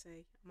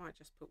daisy. I might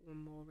just put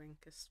one more in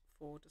because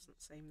 4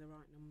 doesn't seem the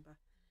right number.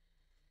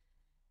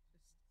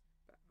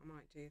 But I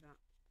might do that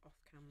off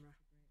camera.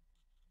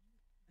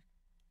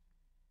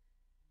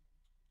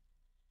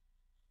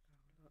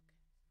 Oh look,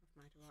 I've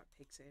made a right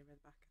pig's ear at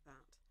the back of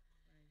that.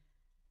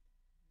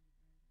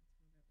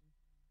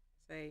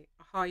 See,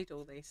 I hide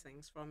all these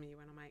things from you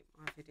when I make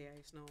my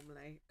videos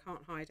normally.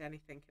 Can't hide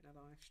anything in a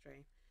live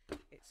stream.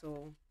 It's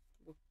all,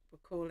 we'll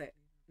call it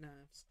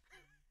nerves.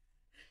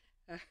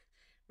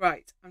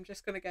 Right, I'm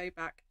just going to go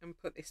back and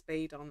put this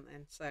bead on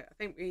then. So I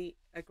think we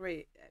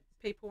agree,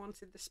 people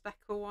wanted the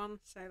speckle one,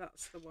 so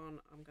that's the one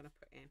I'm going to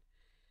put in.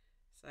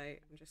 So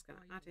I'm just going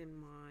to add in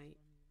my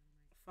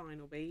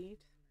final bead.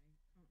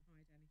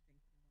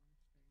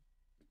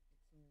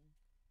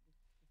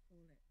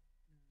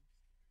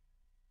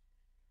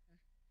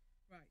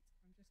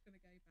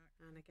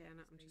 And again,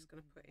 I'm just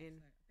going to put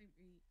in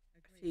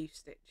a few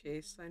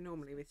stitches. So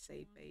normally with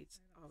seed beads,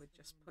 I would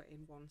just put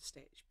in 1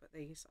 stitch, but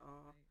these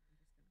are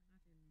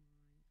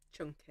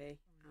chunky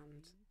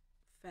and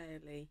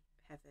fairly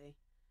heavy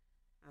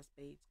as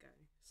beads go.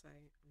 So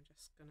I'm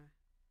just going to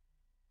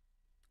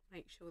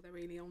make sure they're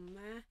really on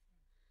there.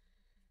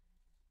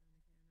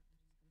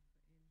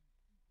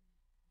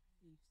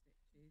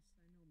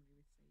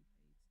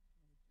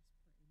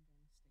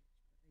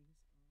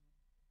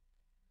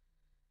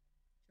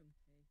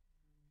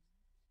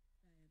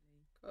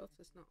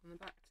 Quilter's not on the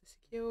back to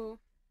secure,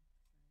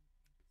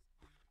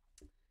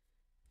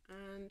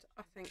 and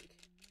I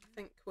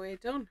think we're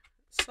done.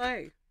 So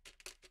let's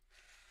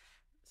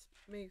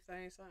move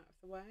those out of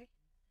the way.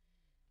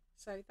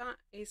 So that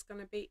is going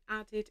to be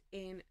added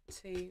in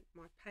to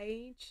my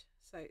page,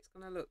 so it's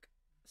going to look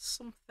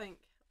something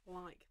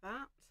like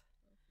that.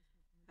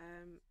 I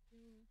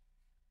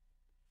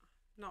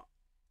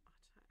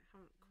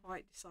haven't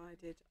quite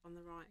decided on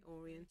the right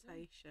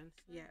orientation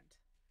yet,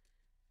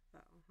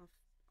 but I'll have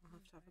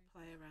to have a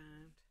play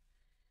around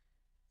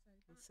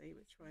and see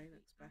which way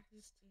looks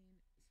best.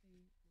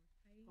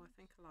 Oh, I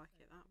think I like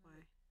it that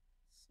way.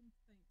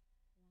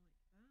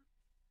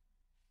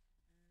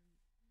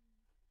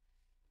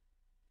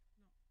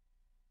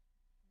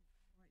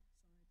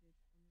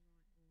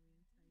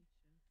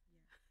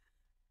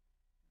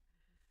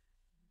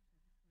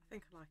 I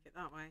think I like it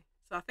that way.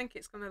 So I think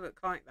it's going to look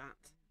like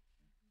that.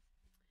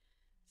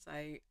 So,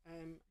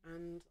 and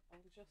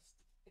I'll just,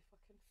 if I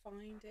can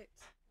find it,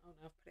 oh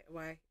no, I've put it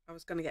away. I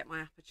was going to get my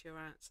aperture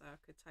out so I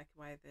could take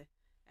away the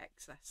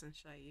excess and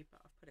show you,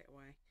 but I've put it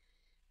away.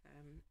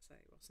 So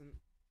it wasn't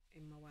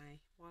in my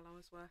way while I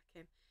was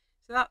working.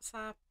 So that's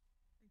our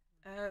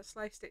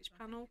slow stitch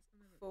panel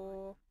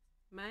for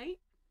May.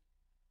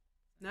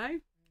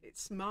 No,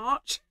 it's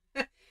March.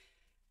 So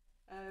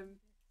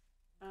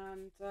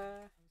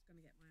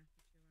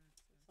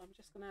I'm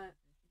just going to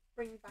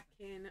bring back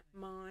in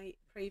my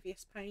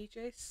previous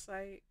pages.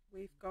 So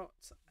we've got,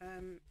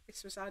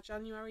 this was our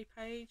January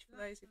page for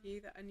those of you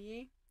that are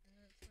new.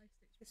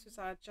 This was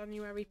our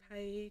January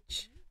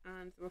page,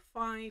 and there were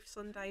 5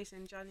 Sundays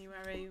in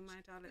January. We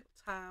made our little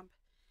tab.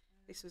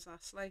 This was our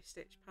slow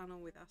stitch panel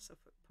with our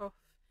Suffolk puff,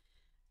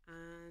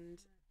 and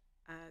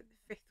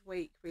the 5th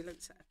week we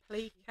looked at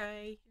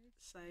applique.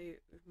 So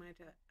we've made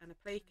an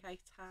applique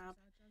tab,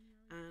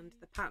 and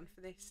the pattern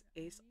for this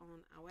is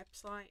on our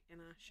website in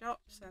our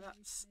shop. So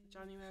that's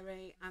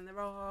January, and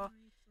there are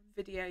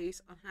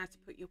videos on how to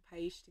put your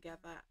page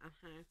together and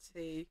how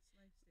to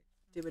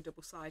do a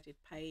double-sided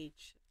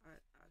page.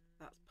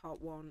 That's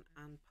part 1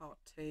 and part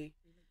 2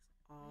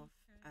 of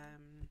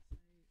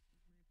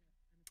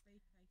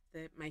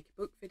the make a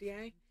book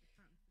video.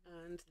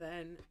 And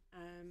then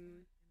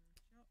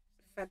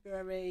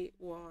February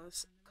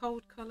was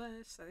cold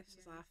colours, so this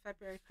is our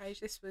February page.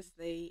 This was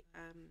the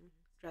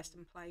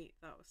Dresden plate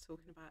that I was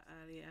talking about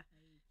earlier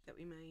that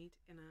we made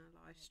in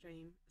our live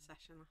stream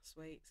session last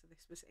week. So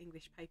this was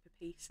English paper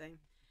piecing,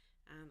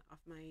 and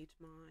I've made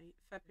my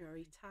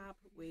February tab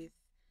with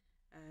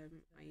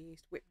I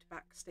used whipped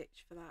back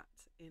stitch for that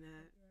in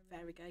a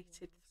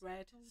variegated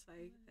thread, so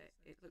that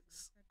it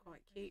looks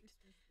quite cute.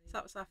 So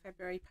that was our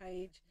February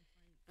page,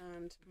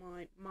 and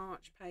my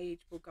March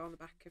page will go on the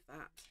back of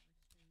that.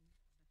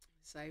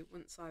 So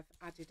once I've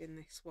added in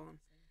this one,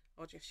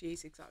 I'll just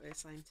use exactly the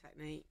same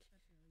technique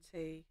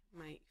to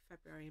make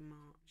February and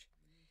March.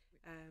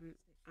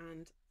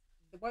 And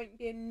there won't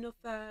be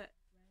another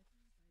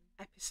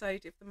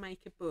episode of the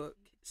Make a Book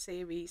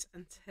series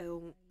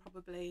until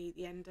probably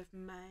the end of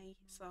May.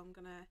 So I'm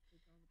gonna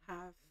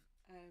have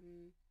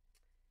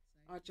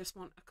I just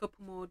want a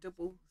couple more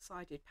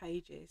double-sided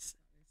pages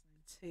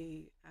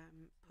to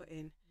put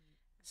in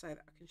so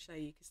that I can show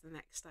you, because the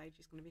next stage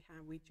is going to be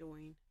how we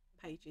join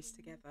pages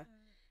together,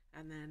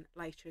 and then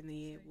later in the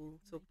year we'll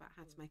talk about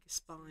how to make a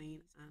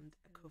spine and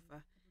a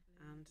cover.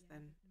 And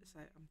then,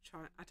 so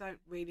I don't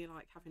really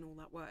like having all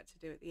that work to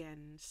do at the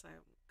end, so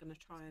I'm going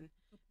to try and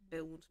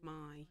build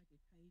my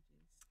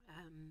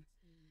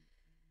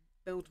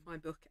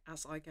book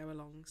as I go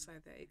along, so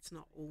that it's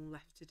not all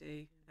left to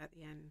do at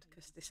the end,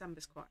 because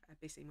December's quite a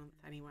busy month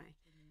anyway.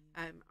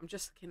 I'm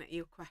just looking at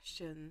your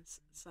questions.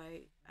 So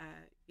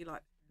you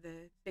like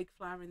the big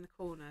flower in the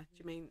corner? Do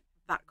you mean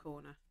that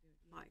corner,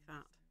 like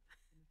that?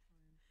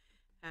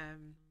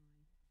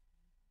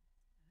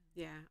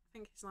 Yeah, I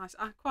think it's nice.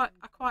 I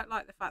quite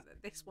like the fact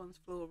that this one's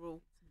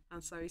floral,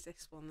 and so is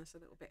this one. There's a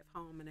little bit of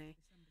harmony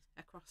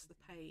across the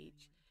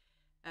page.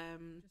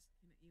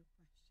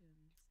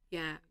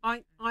 Yeah,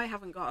 I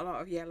haven't got a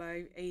lot of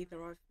yellow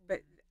either.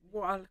 But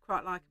what I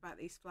quite like about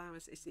these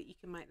flowers is that you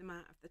can make them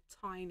out of the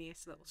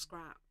tiniest little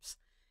scraps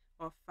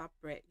of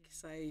fabric.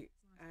 So I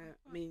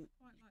mean,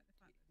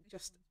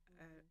 just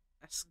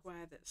a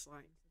square that's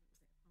like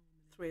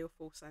 3 or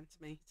 4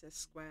 centimeters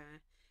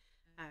square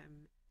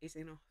is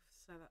enough,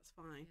 so that's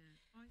fine.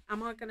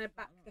 Am I going to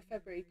back the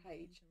February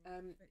page?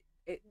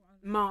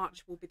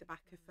 March will be the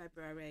back of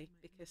February,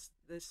 because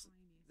there's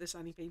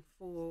only been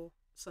 4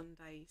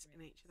 Sundays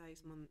in each of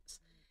those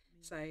months.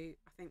 So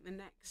I think the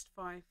next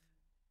five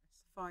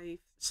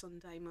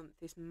Sunday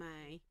month is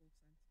May.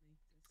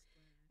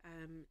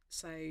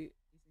 So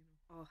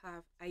I'll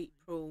have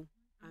April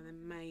and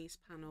then May's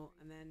panel,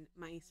 and then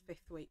May's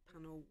 5th week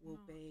panel will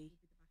be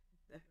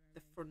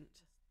the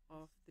front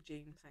of the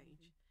June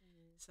page.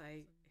 So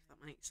if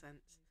that makes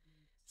sense.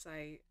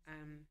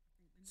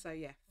 So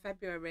yeah,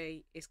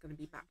 February is going to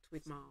be backed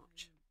with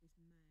March.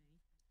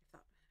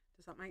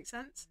 Does that make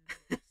sense?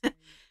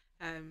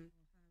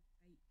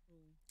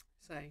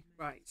 So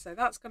right, so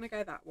that's going to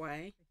go that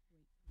way.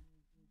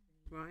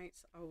 Right,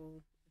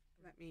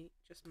 let me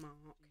just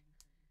mark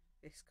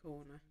this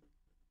corner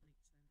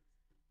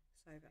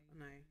so that I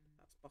know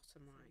that's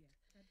bottom right.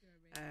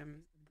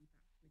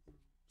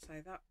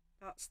 So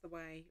that's the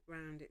way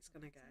round it's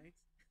going to go,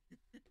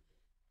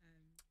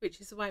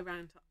 which is the way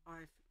round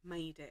I've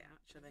made it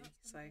actually.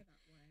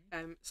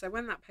 So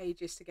when that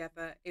page is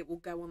together, it will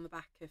go on the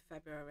back of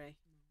February.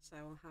 So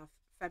I'll have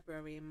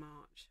February and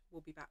March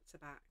will be back to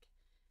back,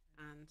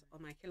 and I'll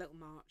make a little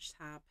March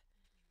tab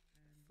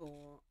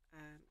for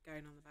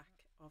going on the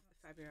back of the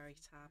February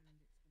tab,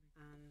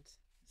 and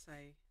so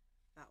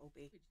that will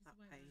be that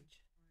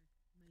page.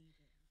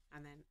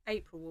 And then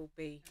April will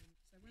be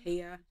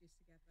here,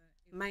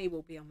 May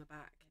will be on the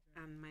back,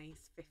 and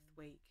May's 5th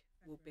week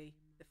will be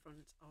the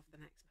front of the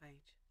next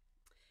page.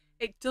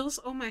 It does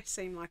almost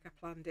seem like I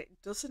planned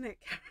it, doesn't it,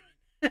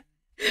 Karen?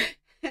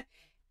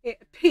 It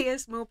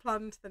appears more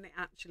planned than it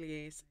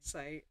actually is.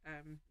 So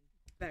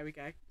there we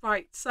go.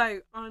 Right,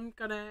 so I'm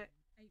gonna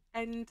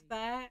end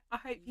there. I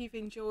hope you've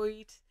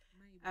enjoyed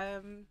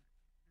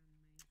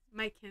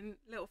making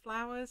little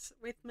flowers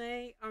with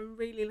me. I'm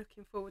really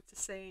looking forward to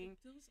seeing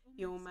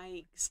your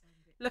makes.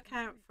 Look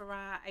out for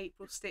our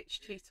April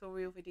stitch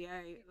tutorial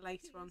video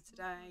later on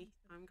today.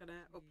 I'm going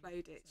to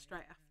upload it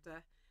straight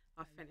after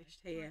I've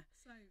finished here,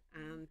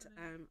 and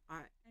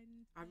I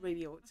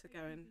really ought to go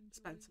and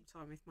spend some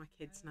time with my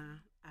kids now,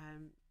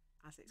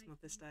 as it's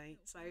Mother's Day.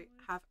 So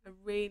have a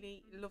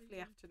really lovely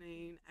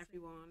afternoon,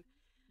 everyone.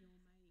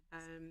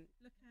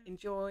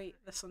 Enjoy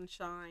the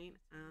sunshine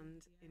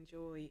and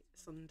enjoy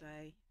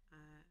Sunday,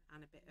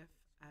 and a bit of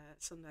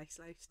Sunday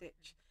slow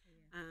stitch,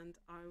 and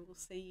I will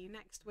see you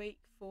next week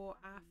for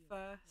our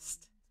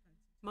first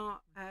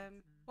what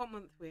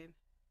month we're in.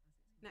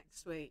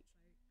 Next week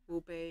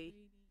will be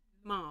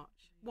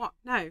March. What?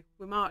 No,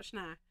 we're March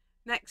now.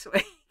 Next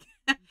week.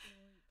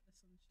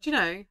 Do you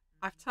know,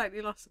 I've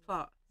totally lost the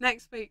plot.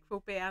 Next week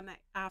will be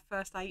our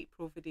first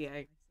April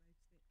video.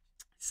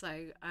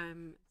 So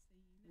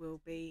we'll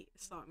be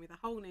starting with a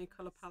whole new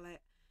colour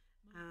palette,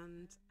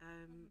 and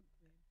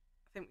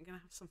I think we're going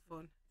to have some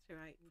fun through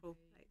April.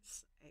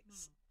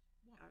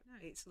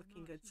 It's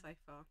looking good so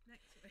far.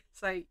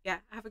 So yeah,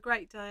 have a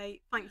great day.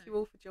 Thank you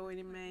all for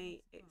joining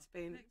me. It's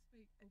been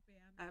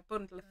a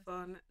bundle of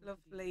fun.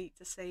 Lovely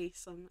to see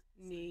some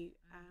new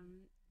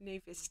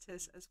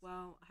visitors as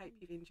well. I hope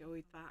you've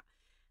enjoyed that,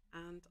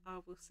 and I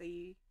will see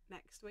you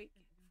next week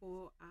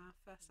for our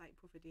first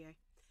April video.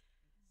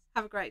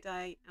 Have a great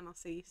day, and I'll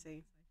see you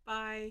soon.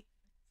 Bye.